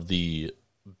 of the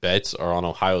bets are on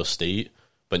Ohio State,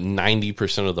 but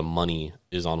 90% of the money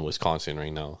is on Wisconsin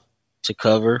right now to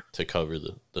cover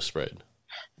the spread.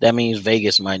 That means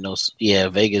Vegas might know. Yeah,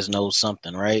 Vegas knows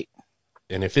something, right?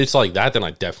 And if it's like that, then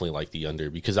I definitely like the under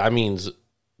because that means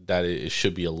that it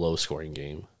should be a low scoring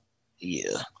game.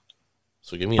 Yeah.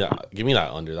 So give me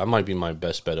that under. That might be my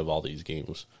best bet of all these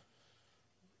games.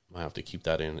 Might have to keep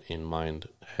that in mind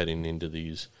heading into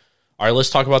these. All right, let's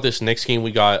talk about this next game.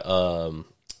 We got.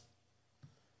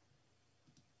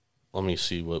 Let me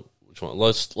see which one.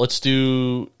 Let's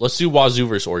do Wazoo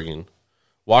versus Oregon.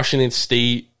 Washington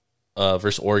State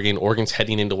versus Oregon. Oregon's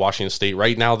heading into Washington State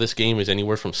right now. This game is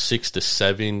anywhere from 6 to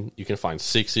 7. You can find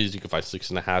 6s. You can find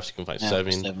 6.5. You can find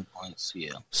 7. 7 points.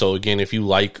 Yeah. So again, if you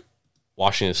like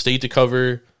Washington State to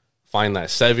cover, find that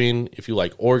 7. If you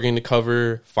like Oregon to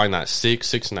cover, find that 6,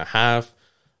 6.5.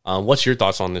 What's your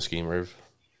thoughts on this game, Irv?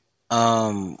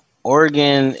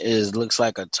 Oregon looks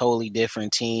like a totally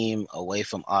different team away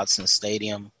from Autzen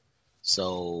Stadium.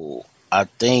 So I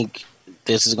think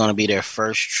this is going to be their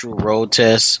first true road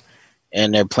test,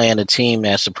 and they're playing a team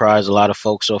that surprised a lot of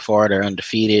folks so far. They're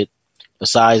undefeated.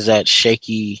 Besides that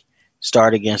shaky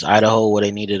start against Idaho where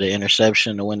they needed an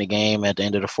interception to win the game at the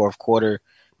end of the fourth quarter,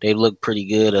 they looked pretty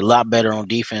good, a lot better on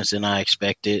defense than I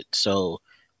expected. So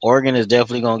Oregon is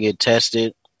definitely going to get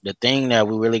tested. The thing that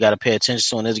we really got to pay attention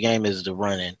to in this game is the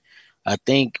running. I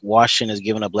think Washington is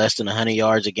giving up less than 100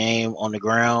 yards a game on the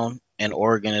ground, and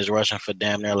Oregon is rushing for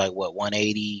damn near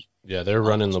 180. Yeah, they're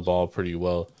running the ball pretty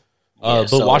well. Yeah,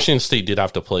 but Washington State did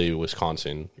have to play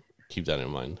Wisconsin. Keep that in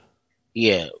mind.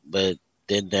 Yeah, but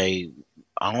then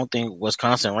I don't think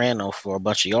Wisconsin ran for a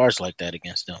bunch of yards like that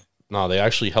against them. No, they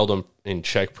actually held them in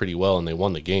check pretty well, and they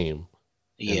won the game.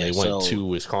 Yeah, and they went to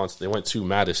Wisconsin. They went to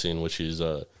Madison, which is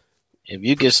if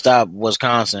you can stop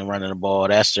Wisconsin running the ball,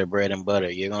 that's their bread and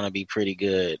butter. You're going to be pretty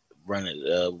good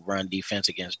run defense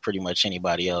against pretty much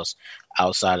anybody else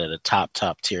outside of the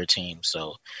top tier team.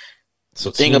 So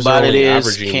the thing about it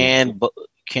is,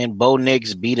 can Bo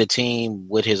Nix beat a team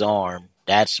with his arm?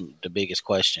 That's the biggest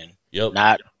question. Yep.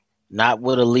 Not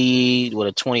with a lead, with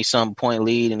a 20-something point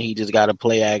lead, and he just got to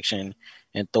play action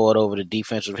and throw it over the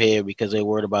defensive head because they're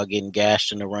worried about getting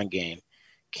gashed in the run game.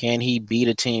 Can he beat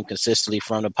a team consistently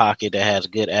from the pocket that has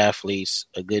good athletes,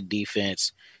 a good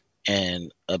defense,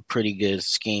 and a pretty good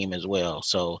scheme as well?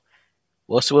 So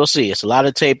we'll see. It's a lot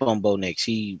of tape on Bo Nix.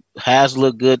 He has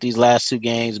looked good these last two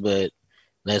games, but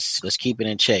let's keep it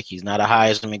in check. He's not a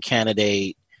Heisman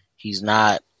candidate. He's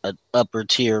not an upper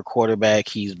tier quarterback.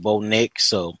 He's Bo Nix.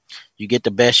 So you get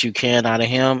the best you can out of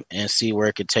him and see where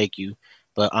it could take you.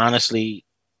 But honestly,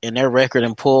 and their record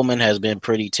in Pullman has been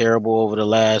pretty terrible over the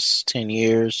last 10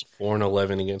 years.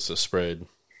 4-11 against the spread.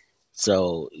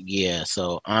 So, yeah.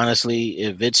 So, honestly,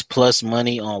 if it's plus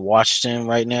money on Washington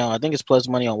right now, I think it's plus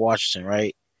money on Washington,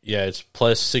 right? Yeah, it's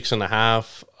plus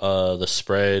 6.5. The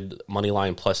spread, money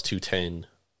line plus 210.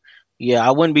 Yeah,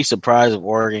 I wouldn't be surprised if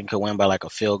Oregon could win by a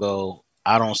field goal.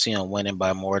 I don't see them winning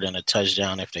by more than a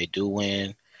touchdown if they do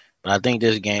win. But I think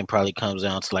this game probably comes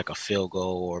down to a field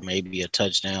goal or maybe a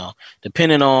touchdown,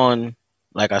 depending on,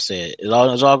 like I said,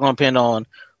 it's all going to depend on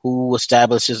who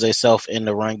establishes themselves in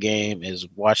the run game. Is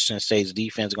Washington State's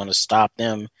defense going to stop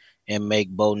them and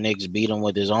make Bo Nix beat them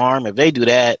with his arm? If they do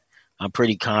that, I'm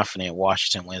pretty confident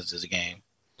Washington wins this game.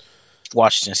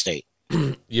 Washington State.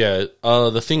 Yeah,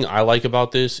 the thing I like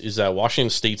about this is that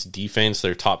Washington State's defense,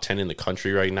 they're top 10 in the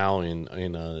country right now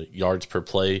in yards per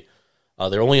play.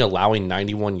 They're only allowing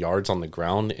 91 yards on the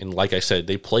ground, and like I said,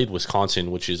 they played Wisconsin,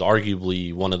 which is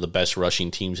arguably one of the best rushing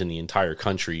teams in the entire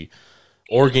country.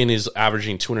 Oregon is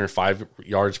averaging 205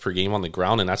 yards per game on the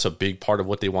ground, and that's a big part of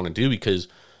what they want to do because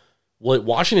what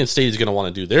Washington State is going to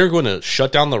want to do, they're going to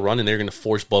shut down the run, and they're going to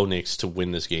force Bo Nix to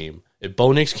win this game. If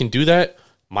Bo Nix can do that,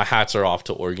 my hats are off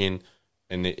to Oregon,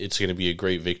 and it's going to be a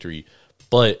great victory.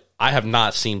 But I have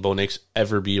not seen Bo Nix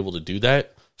ever be able to do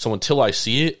that, so until I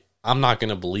see it, I'm not going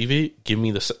to believe it. Give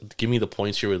me the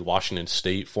points here with Washington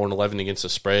State. 4-11 against the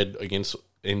spread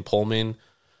in Pullman.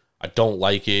 I don't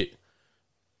like it.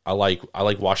 I like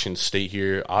Washington State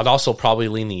here. I'd also probably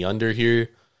lean the under here.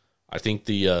 I think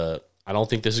I don't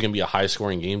think this is going to be a high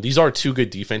scoring game. These are two good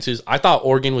defenses. I thought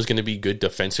Oregon was going to be good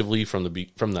defensively from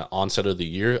the onset of the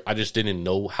year. I just didn't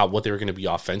know what they were going to be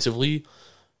offensively.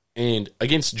 And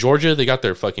against Georgia, they got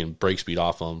their fucking break speed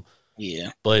off them.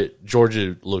 Yeah. But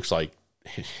Georgia looks like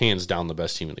hands down the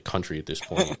best team in the country at this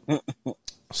point.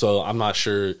 So I'm not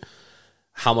sure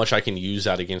how much I can use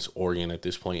that against Oregon at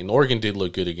this point. And Oregon did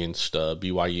look good against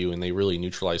BYU, and they really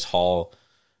neutralized Hall,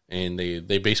 and they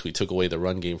basically took away the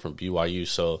run game from BYU.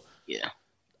 So yeah,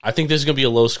 I think this is going to be a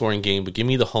low-scoring game, but give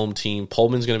me the home team.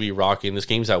 Pullman's going to be rocking. This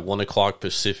game's at 1 o'clock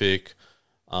Pacific.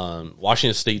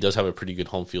 Washington State does have a pretty good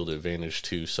home field advantage,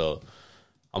 too. So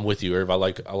I'm with you, Irv. I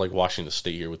like Washington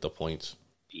State here with the points.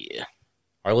 Yeah.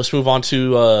 All right, let's move on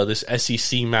to this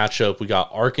SEC matchup. We got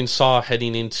Arkansas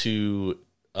heading into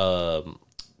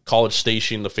College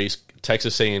Station to face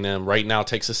Texas A&M. Right now,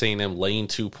 Texas A&M laying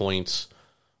 2 points.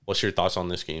 What's your thoughts on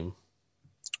this game?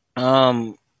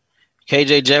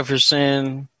 KJ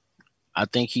Jefferson, I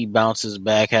think he bounces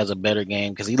back, has a better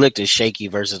game because he looked as shaky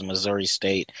versus Missouri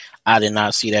State. I did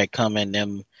not see that coming,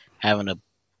 them having to,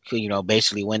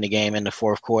 basically win the game in the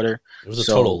fourth quarter. It was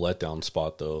a total letdown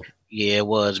spot, though. Yeah, it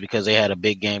was because they had a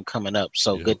big game coming up.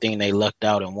 So Good thing they lucked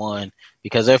out and won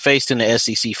because they're facing the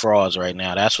SEC frauds right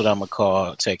now. That's what I'm going to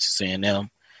call Texas A&M.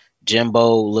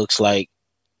 Jimbo looks like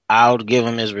I'll give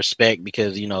him his respect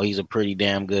because, he's a pretty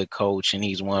damn good coach and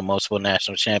he's won multiple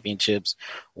national championships,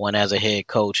 one as a head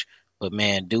coach. But,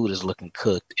 man, dude is looking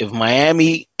cooked. If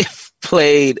Miami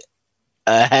played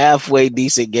a halfway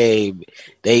decent game,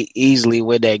 they easily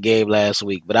win that game last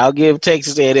week. But I'll give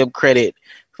Texas A&M credit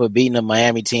for beating a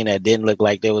Miami team that didn't look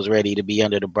like they was ready to be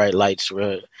under the bright lights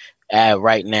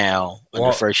right now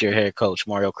under first-year head coach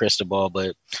Mario Cristobal.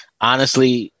 But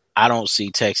honestly, I don't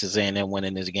see Texas A&M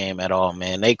winning this game at all,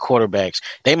 man. They quarterbacks,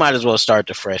 they might as well start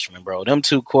the freshmen, bro. Them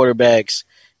two quarterbacks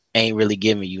ain't really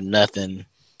giving you nothing.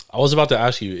 I was about to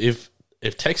ask you,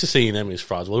 if Texas A&M is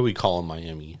frauds, what do we call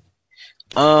Miami?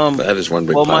 That is one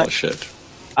big pile of shit.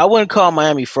 I wouldn't call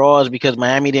Miami frauds because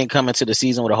Miami didn't come into the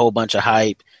season with a whole bunch of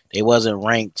hype. They wasn't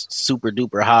ranked super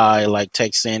duper high like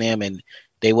Texas A&M, and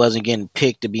they wasn't getting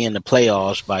picked to be in the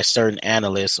playoffs by certain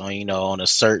analysts on a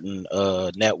certain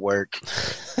network.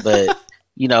 But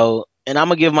and I'm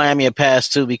gonna give Miami a pass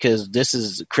too because this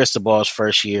is Cristobal's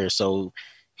first year, so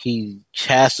he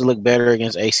has to look better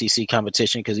against ACC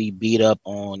competition because he beat up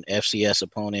on FCS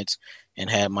opponents and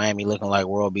had Miami looking like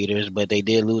world beaters. But they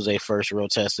did lose their first real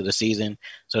test of the season,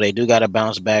 so they do got to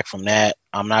bounce back from that.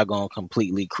 I'm not going to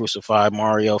completely crucify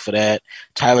Mario for that.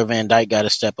 Tyler Van Dyke got to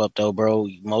step up, though, bro.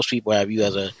 Most people have you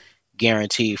as a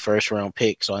guaranteed first-round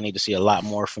pick, so I need to see a lot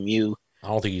more from you. I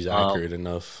don't think he's accurate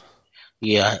enough.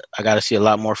 Yeah, I got to see a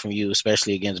lot more from you,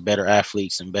 especially against better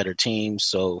athletes and better teams,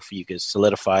 so if you could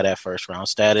solidify that first-round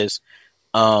status.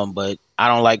 But I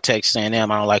don't like Texas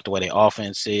A&M. I don't like the way their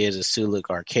offense is. It still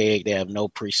look archaic. They have no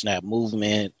pre-snap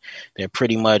movement. They're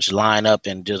pretty much line up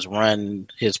and just run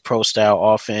his pro-style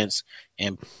offense,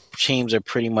 and teams are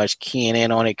pretty much keying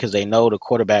in on it because they know the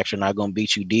quarterbacks are not going to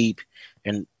beat you deep,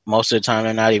 and most of the time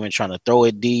they're not even trying to throw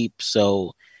it deep,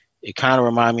 so it kind of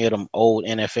reminds me of them old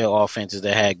NFL offenses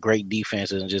that had great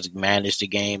defenses and just managed the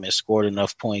game and scored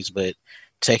enough points. But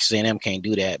Texas A&M can't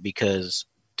do that because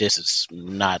this is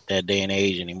not that day and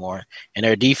age anymore. And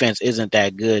their defense isn't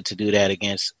that good to do that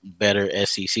against better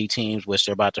SEC teams, which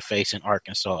they're about to face in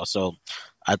Arkansas. So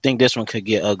I think this one could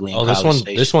get ugly in College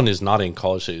Station. This one is not in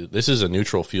College Station. This is a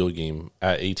neutral field game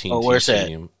at AT&T where's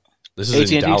Stadium. That? This is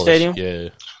AT&T in Dallas. Stadium? Yeah.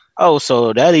 Oh,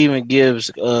 so that even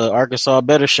gives Arkansas a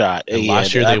better shot. And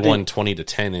last year they won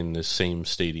 20-10 in the same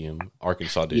stadium.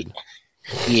 Arkansas did.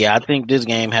 Yeah, I think this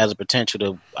game has a potential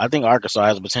to. I think Arkansas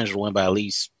has a potential to win by at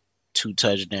least 2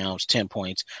 touchdowns, 10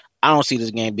 points. I don't see this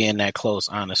game being that close,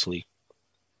 honestly.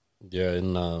 Yeah,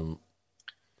 and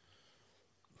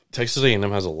Texas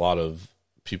A&M has a lot of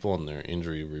people on their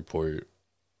injury report.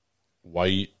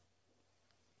 White,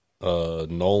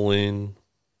 Nolan,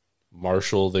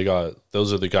 Marshall,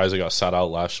 those are the guys that got sat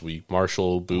out last week.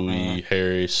 Marshall, Bowie,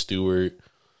 Harris, Stewart.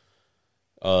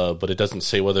 But it doesn't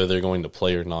say whether they're going to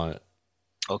play or not.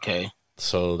 Okay.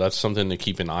 So that's something to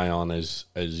keep an eye on as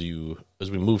we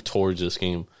move towards this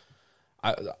game.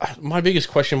 My biggest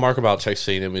question mark about Texas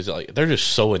A&M is like they're just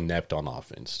so inept on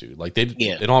offense, dude. Like they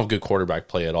don't have good quarterback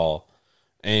play at all.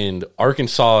 And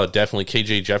Arkansas definitely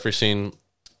KJ Jefferson,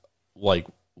 like,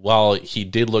 while he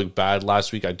did look bad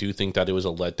last week, I do think that it was a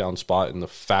letdown spot in the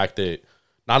fact that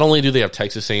not only do they have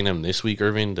Texas A&M this week,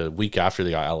 Irvin, the week after they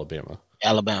got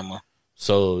Alabama.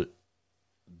 So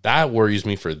that worries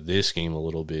me for this game a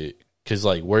little bit because,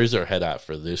 like, where's their head at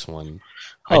for this one?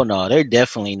 Oh, no, they're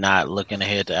definitely not looking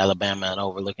ahead to Alabama and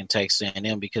overlooking Texas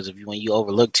A&M because when you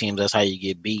overlook teams, that's how you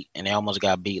get beat. And they almost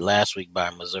got beat last week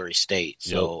by Missouri State.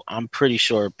 So I'm pretty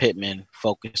sure Pittman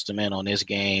focused them in on this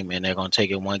game, and they're going to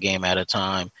take it one game at a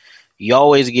time. You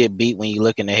always get beat when you're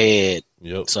looking ahead.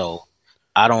 So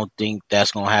I don't think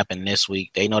that's going to happen this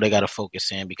week. They know they got to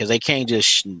focus in because they can't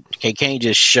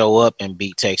just show up and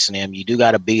beat Texas A&M. You do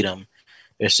got to beat them.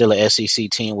 They're still an SEC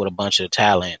team with a bunch of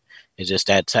talent. It's just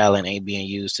that talent ain't being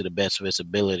used to the best of its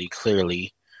ability,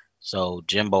 clearly. So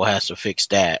Jimbo has to fix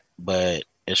that. But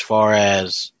as far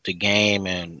as the game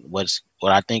and what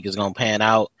I think is going to pan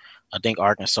out, I think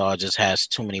Arkansas just has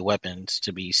too many weapons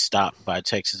to be stopped by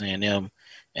Texas A&M.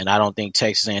 And I don't think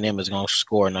Texas A&M is going to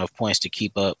score enough points to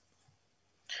keep up,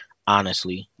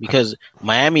 honestly. Because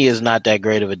Miami is not that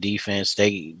great of a defense.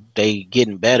 They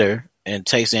getting better, and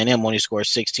Texas A&M only scored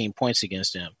 16 points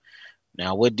against them.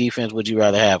 Now, what defense would you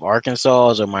rather have,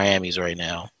 Arkansas's or Miami's right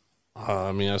now?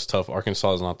 I mean, that's tough.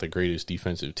 Arkansas is not the greatest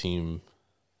defensive team.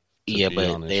 Yeah,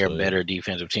 but they're a better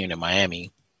defensive team than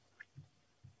Miami.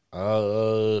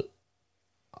 I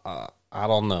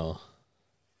don't know.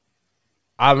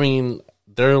 I mean,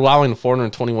 they're allowing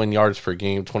 421 yards per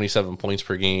game, 27 points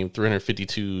per game,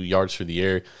 352 yards through the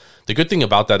air. The good thing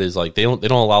about that is like they don't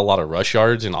allow a lot of rush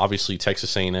yards, and obviously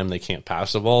Texas A&M, they can't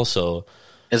pass the ball, so.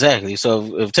 Exactly.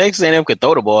 So if Texas A&M could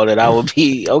throw the ball, then I would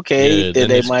be okay. Yeah, then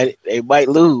they might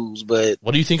lose. But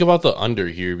what do you think about the under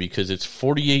here? Because it's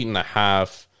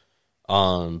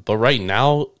 48.5. But right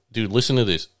now, dude, listen to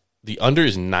this. The under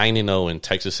is 9-0 in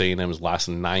Texas A&M's last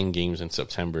 9 games in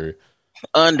September.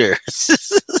 Under.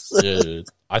 Yeah,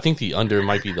 I think the under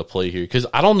might be the play here because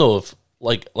I don't know if,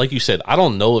 like you said, I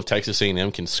don't know if Texas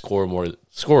A&M can score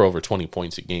over 20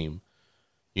 points a game.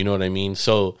 You know what I mean?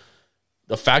 So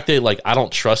the fact that like I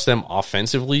don't trust them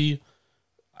offensively,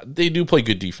 they do play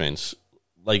good defense.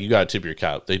 Like you got to tip your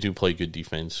cap, they do play good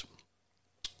defense.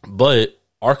 But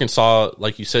Arkansas,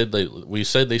 like you said, we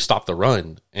said they stopped the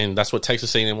run, and that's what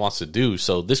Texas A&M wants to do.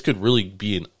 So this could really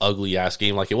be an ugly ass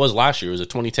game, like it was last year. It was a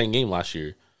 2010 game last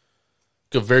year.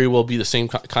 Could very well be the same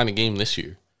kind of game this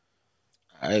year.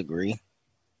 I agree.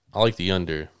 I like the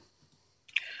under.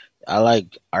 I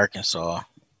like Arkansas,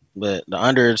 but the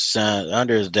under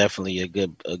is definitely a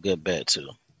good bet too.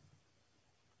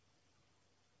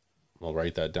 I'll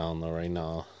write that down though right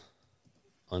now.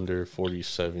 Under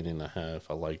 47.5.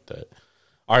 I like that.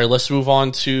 All right, let's move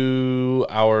on to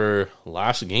our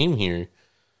last game here.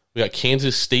 We got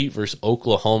Kansas State versus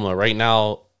Oklahoma. Right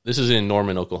now, this is in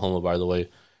Norman, Oklahoma, by the way.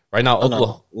 Right now, Oklahoma.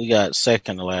 No, we got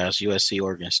second to last, USC,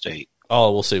 Oregon State.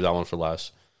 Oh, we'll save that one for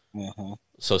last. Mm-hmm.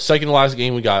 So second to last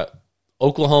game, we got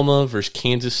Oklahoma versus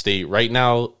Kansas State. Right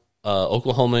now,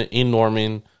 Oklahoma in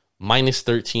Norman, minus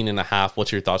 13.5.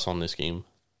 What's your thoughts on this game?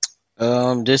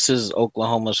 This is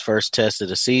Oklahoma's first test of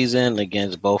the season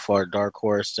against both our dark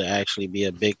horse to actually be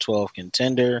a Big 12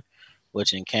 contender,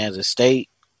 which in Kansas State.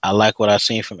 I like what I've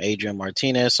seen from Adrian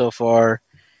Martinez so far.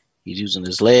 He's using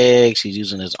his legs. He's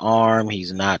using his arm.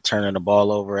 He's not turning the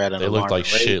ball over at an They looked like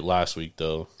rate. shit last week,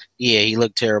 though. Yeah, he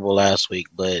looked terrible last week,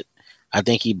 but I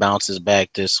think he bounces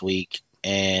back this week,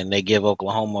 and they give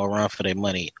Oklahoma a run for their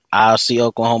money. I'll see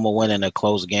Oklahoma winning a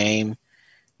close game,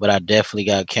 but I definitely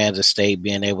got Kansas State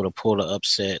being able to pull the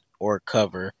upset or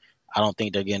cover. I don't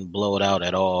think they're getting blown out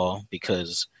at all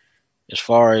because as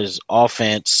far as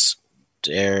offense,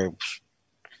 they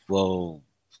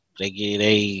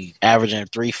averaging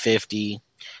 350.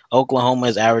 Oklahoma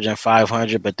is averaging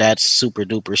 500, but that's super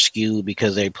duper skewed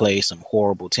because they play some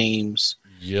horrible teams.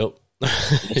 Yep.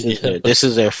 This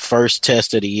is their first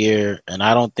test of the year, and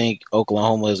I don't think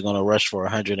Oklahoma is going to rush for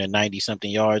 190-something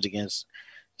yards against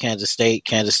Kansas State.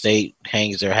 Kansas State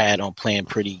hangs their hat on playing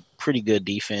pretty good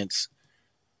defense.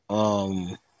 I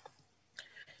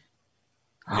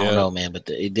don't know, man, but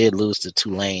it did lose to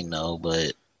Tulane, though.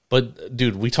 But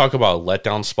dude, we talk about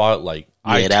letdown spot. Like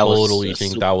I totally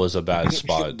think that was a bad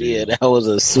spot, dude. Yeah, that was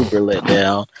a super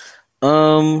letdown.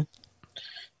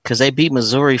 Because they beat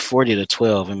Missouri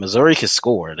 40-12, and Missouri can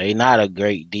score. They're not a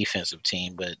great defensive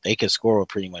team, but they can score with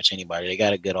pretty much anybody. They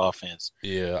got a good offense.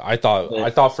 Yeah, I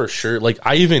thought for sure. Like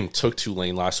I even took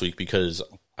Tulane last week because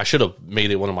I should have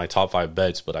made it one of my top 5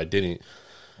 bets, but I didn't.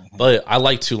 Mm-hmm. But I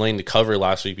liked Tulane to cover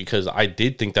last week because I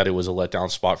did think that it was a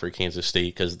letdown spot for Kansas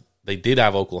State because they did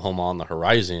have Oklahoma on the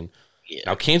horizon. Yeah.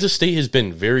 Now, Kansas State has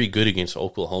been very good against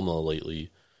Oklahoma lately.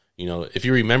 You know, if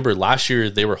you remember last year,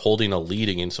 they were holding a lead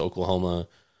against Oklahoma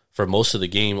for most of the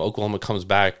game. Oklahoma comes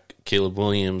back. Caleb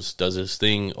Williams does his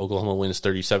thing. Oklahoma wins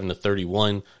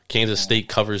 37-31. Kansas State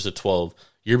covers the 12.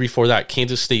 Year before that,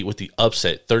 Kansas State with the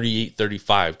upset,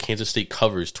 38-35. Kansas State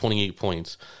covers 28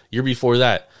 points. Year before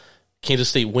that, Kansas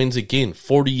State wins again,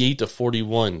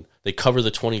 48-41. They cover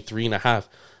the 23.5.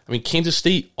 I mean, Kansas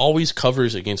State always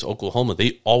covers against Oklahoma.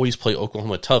 They always play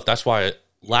Oklahoma tough. That's why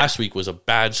last week was a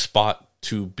bad spot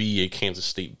to be a Kansas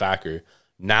State backer.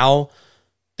 Now,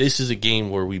 this is a game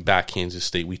where we back Kansas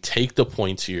State. We take the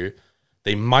points here.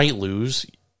 They might lose.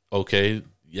 Okay,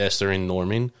 yes, they're in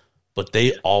Norman, but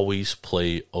they always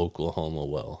play Oklahoma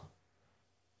well.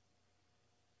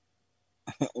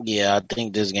 Yeah, I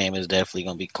think this game is definitely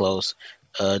going to be close.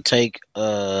 Take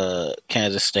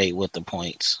Kansas State with the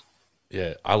points.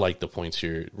 Yeah, I like the points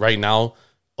here. Right now,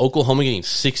 Oklahoma getting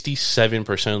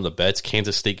 67% of the bets.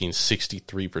 Kansas State getting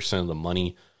 63% of the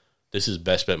money. This is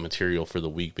best bet material for the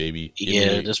week, baby.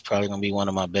 This is probably going to be one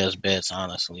of my best bets,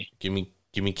 honestly. Give me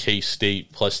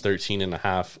K-State plus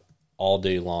 13.5 all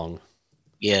day long.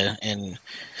 Yeah, and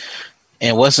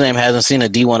what's the name hasn't seen a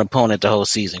D1 opponent the whole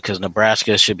season because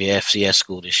Nebraska should be an FCS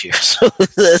school this year. So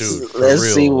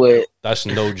let's see what. That's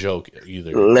no joke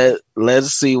either.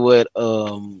 Let's see what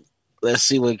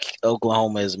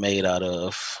Oklahoma is made out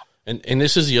of. And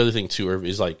this is the other thing too, Irv,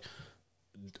 is like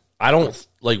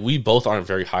we both aren't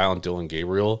very high on Dylan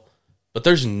Gabriel, but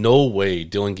there's no way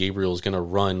Dylan Gabriel is gonna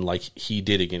run like he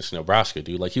did against Nebraska,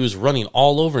 dude. Like he was running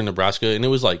all over Nebraska, and it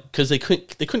was like because they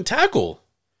couldn't tackle.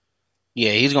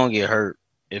 Yeah, he's gonna get hurt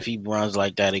if he runs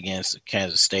like that against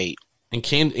Kansas State. And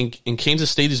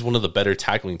Kansas State is one of the better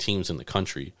tackling teams in the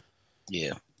country.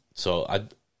 Yeah. So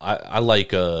I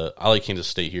like Kansas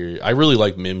State here. I really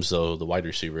like Mims though, the wide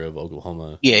receiver of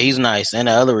Oklahoma. Yeah, he's nice, and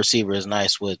the other receiver is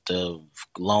nice with the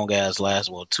long ass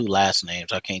two last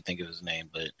names. I can't think of his name,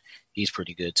 but he's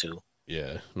pretty good too.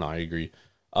 Yeah, no, I agree.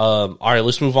 All right,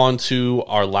 let's move on to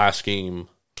our last game,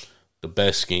 the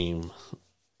best game.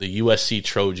 The USC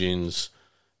Trojans,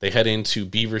 they head into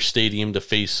Beaver Stadium to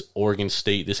face Oregon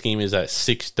State. This game is at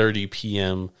 6:30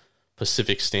 p.m.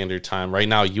 Pacific Standard Time. Right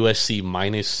now, USC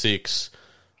 -6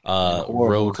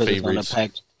 road favorites.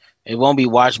 It won't be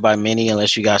watched by many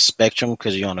unless you got Spectrum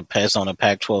because you're on the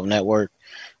Pac-12 network.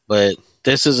 But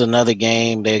this is another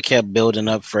game. They kept building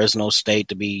up Fresno State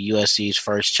to be USC's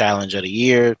first challenge of the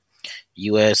year.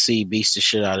 USC beats the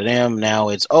shit out of them. Now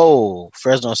it's,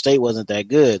 Fresno State wasn't that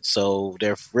good. So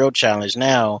their real challenge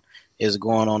now is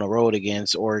going on the road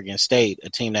against Oregon State, a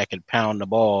team that can pound the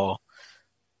ball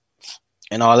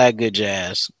and all that good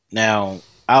jazz. Now,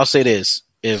 I'll say this.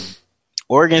 If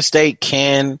Oregon State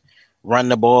can run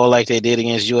the ball like they did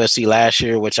against USC last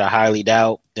year, which I highly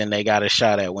doubt, then they got a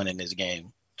shot at winning this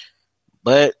game.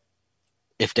 But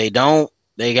if they don't,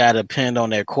 they got to depend on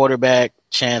their quarterback,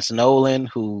 Chance Nolan,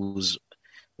 who's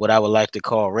what I would like to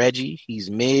call Reggie. He's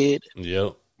mid.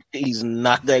 Yep. He's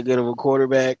not that good of a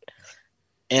quarterback.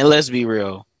 And let's be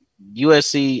real,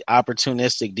 USC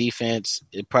opportunistic defense,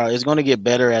 it's going to get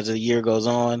better as the year goes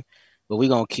on, but we're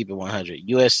going to keep it 100.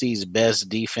 USC's best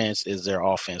defense is their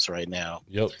offense right now.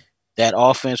 Yep. That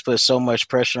offense puts so much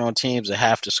pressure on teams that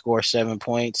have to score 7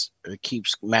 points or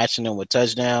keeps matching them with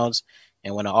touchdowns.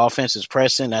 And when the offense is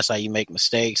pressing, that's how you make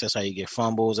mistakes. That's how you get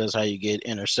fumbles. That's how you get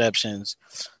interceptions.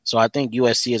 So I think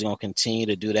USC is going to continue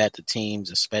to do that to teams,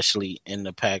 especially in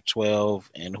the Pac-12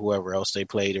 and whoever else they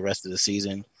play the rest of the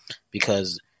season,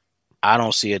 because I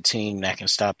don't see a team that can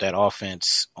stop that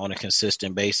offense on a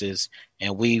consistent basis.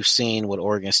 And we've seen what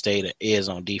Oregon State is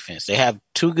on defense. They have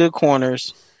 2 good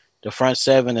corners. The front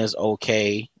 7 is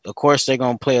okay. Of course, they're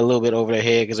going to play a little bit over their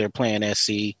head because they're playing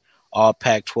SC. All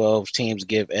Pac-12 teams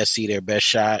give SC their best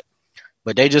shot,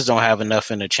 but they just don't have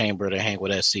enough in the chamber to hang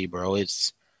with SC, bro.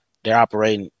 SC's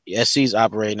operating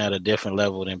at a different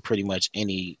level than pretty much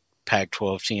any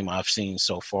Pac-12 team I've seen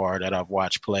so far that I've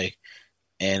watched play.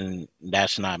 And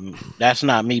that's not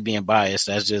me being biased.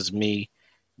 That's just me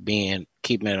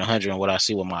keeping it 100 on what I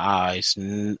see with my eyes.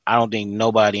 I don't think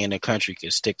nobody in the country can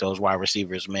stick those wide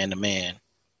receivers man to man.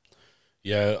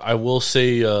 Yeah, I will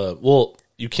say,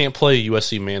 you can't play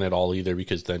USC man at all either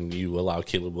because then you allow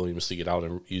Caleb Williams to get out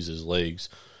and use his legs.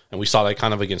 And we saw that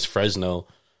kind of against Fresno.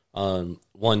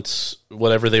 Once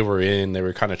whatever they were in, they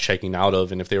were kind of checking out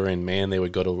of. And if they were in man, they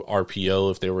would go to RPO.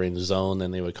 If they were in zone,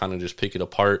 then they would kind of just pick it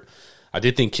apart. I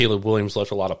did think Caleb Williams left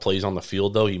a lot of plays on the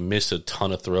field, though. He missed a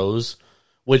ton of throws,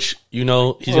 which, he's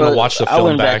going to watch the film back. I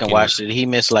went back and watched it. He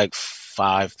missed like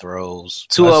 5 throws.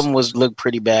 2 of them looked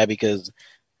pretty bad because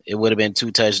it would have been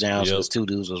 2 touchdowns because 2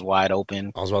 dudes was wide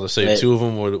open. I was about to say, but 2 of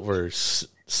them were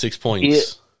 6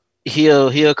 points.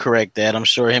 He'll correct that. I'm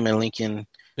sure him and Lincoln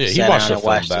he watched the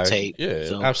film back. The tape. Yeah,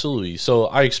 so. Absolutely. So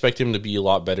I expect him to be a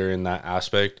lot better in that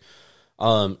aspect.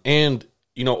 And,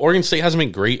 Oregon State hasn't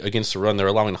been great against the run. They're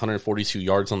allowing 142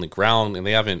 yards on the ground, and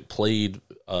they haven't played,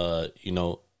 a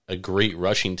great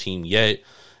rushing team yet.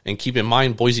 And keep in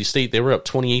mind, Boise State, they were up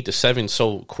 28-7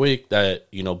 so quick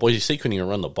that, Boise State couldn't even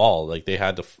run the ball. Like they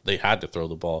had to throw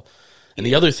the ball. And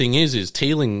the other thing is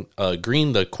Taylon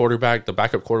Green, the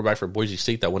backup quarterback for Boise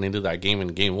State that went into that game in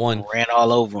game 1, ran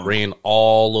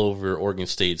all over Oregon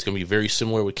State. It's going to be very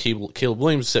similar with Caleb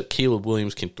Williams, except Caleb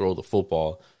Williams can throw the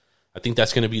football. I think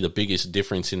that's going to be the biggest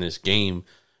difference in this game.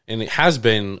 And it has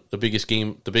been the biggest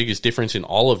difference in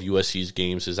all of USC's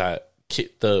games is that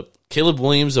the Caleb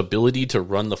Williams' ability to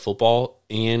run the football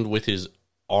and with his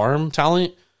arm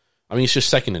talent, it's just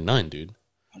second to none, dude.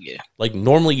 Yeah. Like,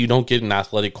 normally you don't get an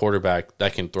athletic quarterback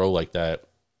that can throw like that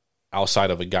outside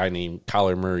of a guy named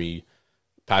Kyler Murray,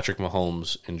 Patrick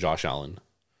Mahomes, and Josh Allen.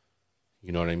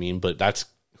 You know what I mean? But that's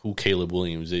who Caleb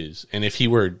Williams is. And if he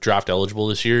were draft eligible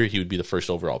this year, he would be the first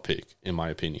overall pick, in my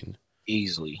opinion.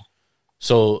 Easily.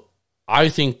 So I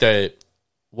think that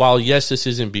while, yes, this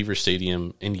is in Beaver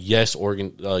Stadium, and yes,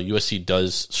 USC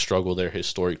does struggle there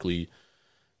historically,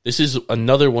 this is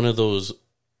another one of those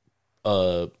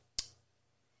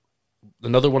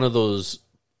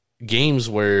games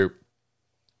where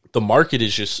the market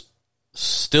is just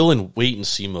still in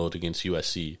wait-and-see mode against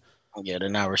USC. Yeah, they're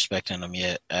not respecting them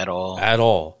yet at all. At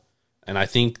all. And I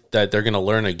think that they're going to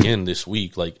learn again this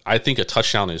week. Like, I think a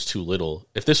touchdown is too little.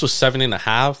 If this was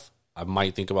 7.5, I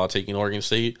might think about taking Oregon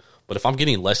State. But if I'm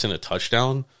getting less than a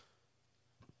touchdown,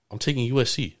 I'm taking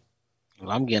USC. If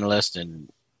I'm getting less than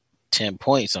 10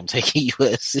 points, I'm taking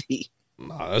USC.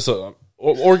 Nah,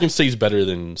 Oregon State's better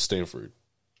than Stanford.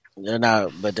 They're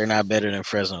not better than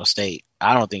Fresno State.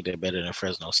 I don't think they're better than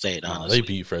Fresno State, honestly. They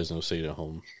beat Fresno State at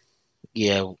home.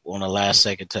 Yeah, on a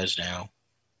last-second touchdown.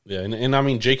 Yeah, and I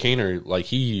mean, Jake Haener, like,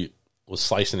 he was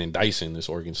slicing and dicing this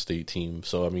Oregon State team.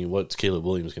 So, I mean, what's Caleb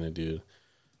Williams going to do?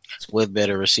 With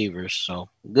better receivers. So,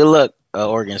 good luck,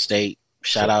 Oregon State.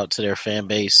 Shout out to their fan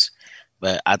base.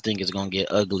 But I think it's going to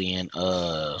get ugly. And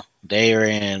they're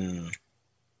in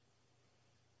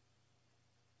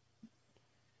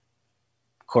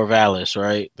Corvallis,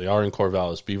 right? They are in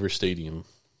Corvallis, Beaver Stadium.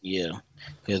 Yeah,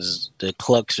 because the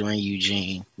Clucks are in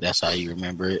Eugene. That's how you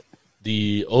remember it.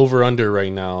 The over-under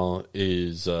right now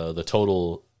is the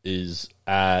total is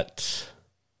at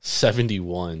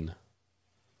 71.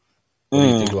 What do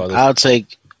you think about this? I'll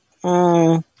take.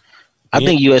 I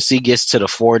think USC gets to the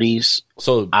 40s.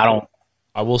 So I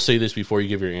will say this before you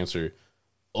give your answer.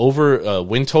 Over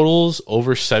win totals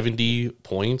over 70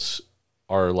 points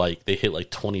are like they hit like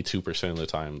 22% of the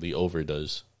time. The over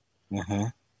does. Mm-hmm.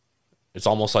 It's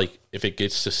almost like if it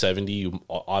gets to 70, you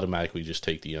automatically just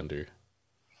take the under.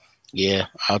 Yeah,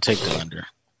 I'll take the under.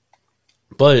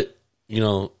 But, you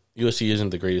know, USC isn't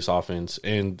the greatest offense.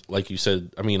 And like you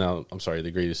said, I mean, I'm sorry, the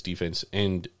greatest defense.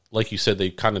 And like you said,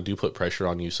 they kind of do put pressure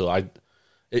on you. So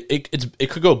it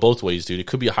could go both ways, dude. It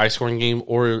could be a high-scoring game,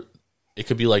 or it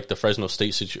could be like the Fresno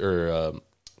State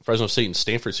Fresno State and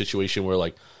Stanford situation where,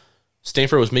 like,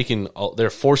 Stanford was they're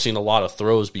forcing a lot of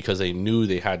throws because they knew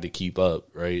they had to keep up,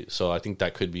 right? So I think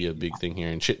that could be a big thing here.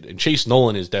 And Chase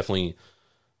Nolan is definitely,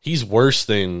 he's worse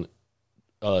than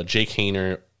Jake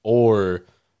Haener or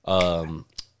Tanner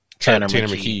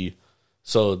McKee.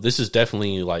 So this is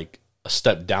definitely like a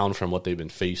step down from what they've been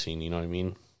facing, you know what I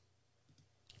mean?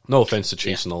 No offense to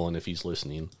Chase Nolan if he's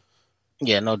listening.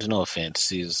 Yeah, no offense.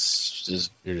 Those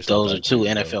are two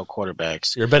NFL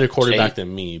quarterbacks. You're a better quarterback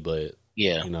than me, but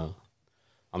yeah, you know,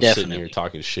 I'm definitely sitting here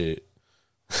talking shit.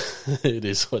 It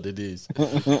is what it is.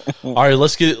 All right,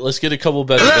 let's get a couple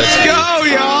bets. Let's go,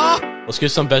 y'all. Let's get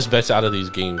some best bets out of these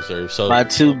games. So my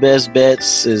two best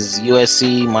bets is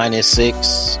USC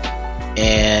 -6,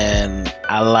 and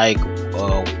I like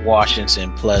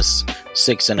Washington plus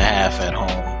 6.5 at home.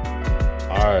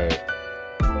 All right,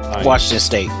 nice.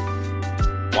 Washington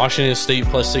State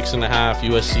plus 6.5.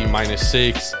 USC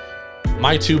 -6.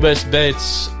 My two best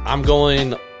bets, I'm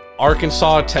going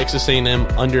Arkansas, Texas A&M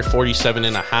under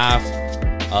 47.5.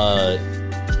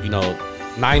 You know,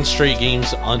 9 straight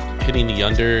games hitting the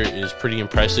under is pretty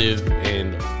impressive,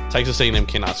 and Texas A&M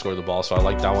cannot score the ball, so I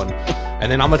like that one.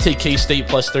 And then I'm gonna take K-State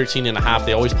plus 13.5.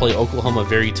 They always play Oklahoma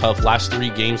very tough. Last 3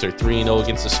 games are 3-0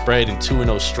 against the spread and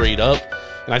 2-0 straight up.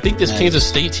 And I think this Kansas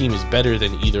State team is better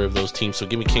than either of those teams, so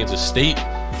give me Kansas State.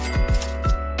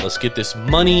 Let's get this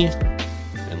money,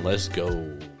 and let's go.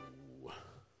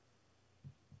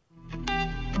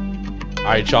 All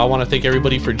right, y'all. I want to thank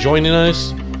everybody for joining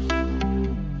us.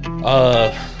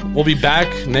 We'll be back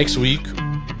next week.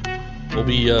 We'll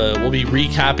be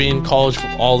recapping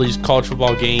all these college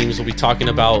football games. We'll be talking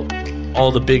about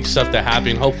all the big stuff that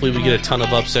happened. Hopefully, we get a ton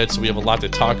of upsets, so we have a lot to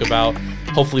talk about.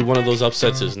 Hopefully, one of those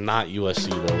upsets is not USC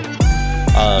though.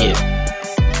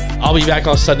 I'll be back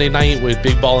on Sunday night with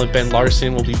Big Ball and Ben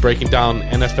Larson. We'll be breaking down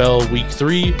NFL Week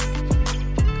 3.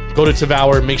 Go to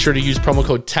Tavour. Make sure to use promo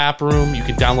code TAPROOM. You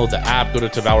can download the app. Go to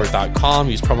Tavour.com.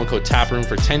 Use promo code TAPROOM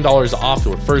for $10 off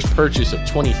your first purchase of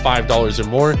 $25 or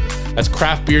more. That's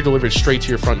craft beer delivered straight to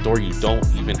your front door. You don't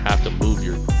even have to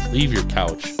leave your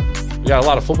couch. We got a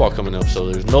lot of football coming up,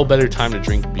 so there's no better time to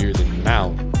drink beer than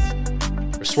now.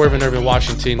 For Swerving Irvin,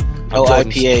 Washington.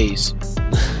 IPAs.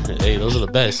 Hey, those are the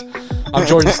best. I'm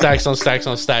Jordan Stacks on Stacks,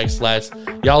 lads.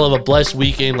 Y'all have a blessed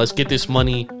weekend. Let's get this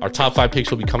money. Our top 5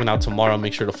 picks will be coming out tomorrow.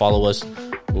 Make sure to follow us.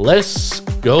 Let's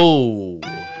go.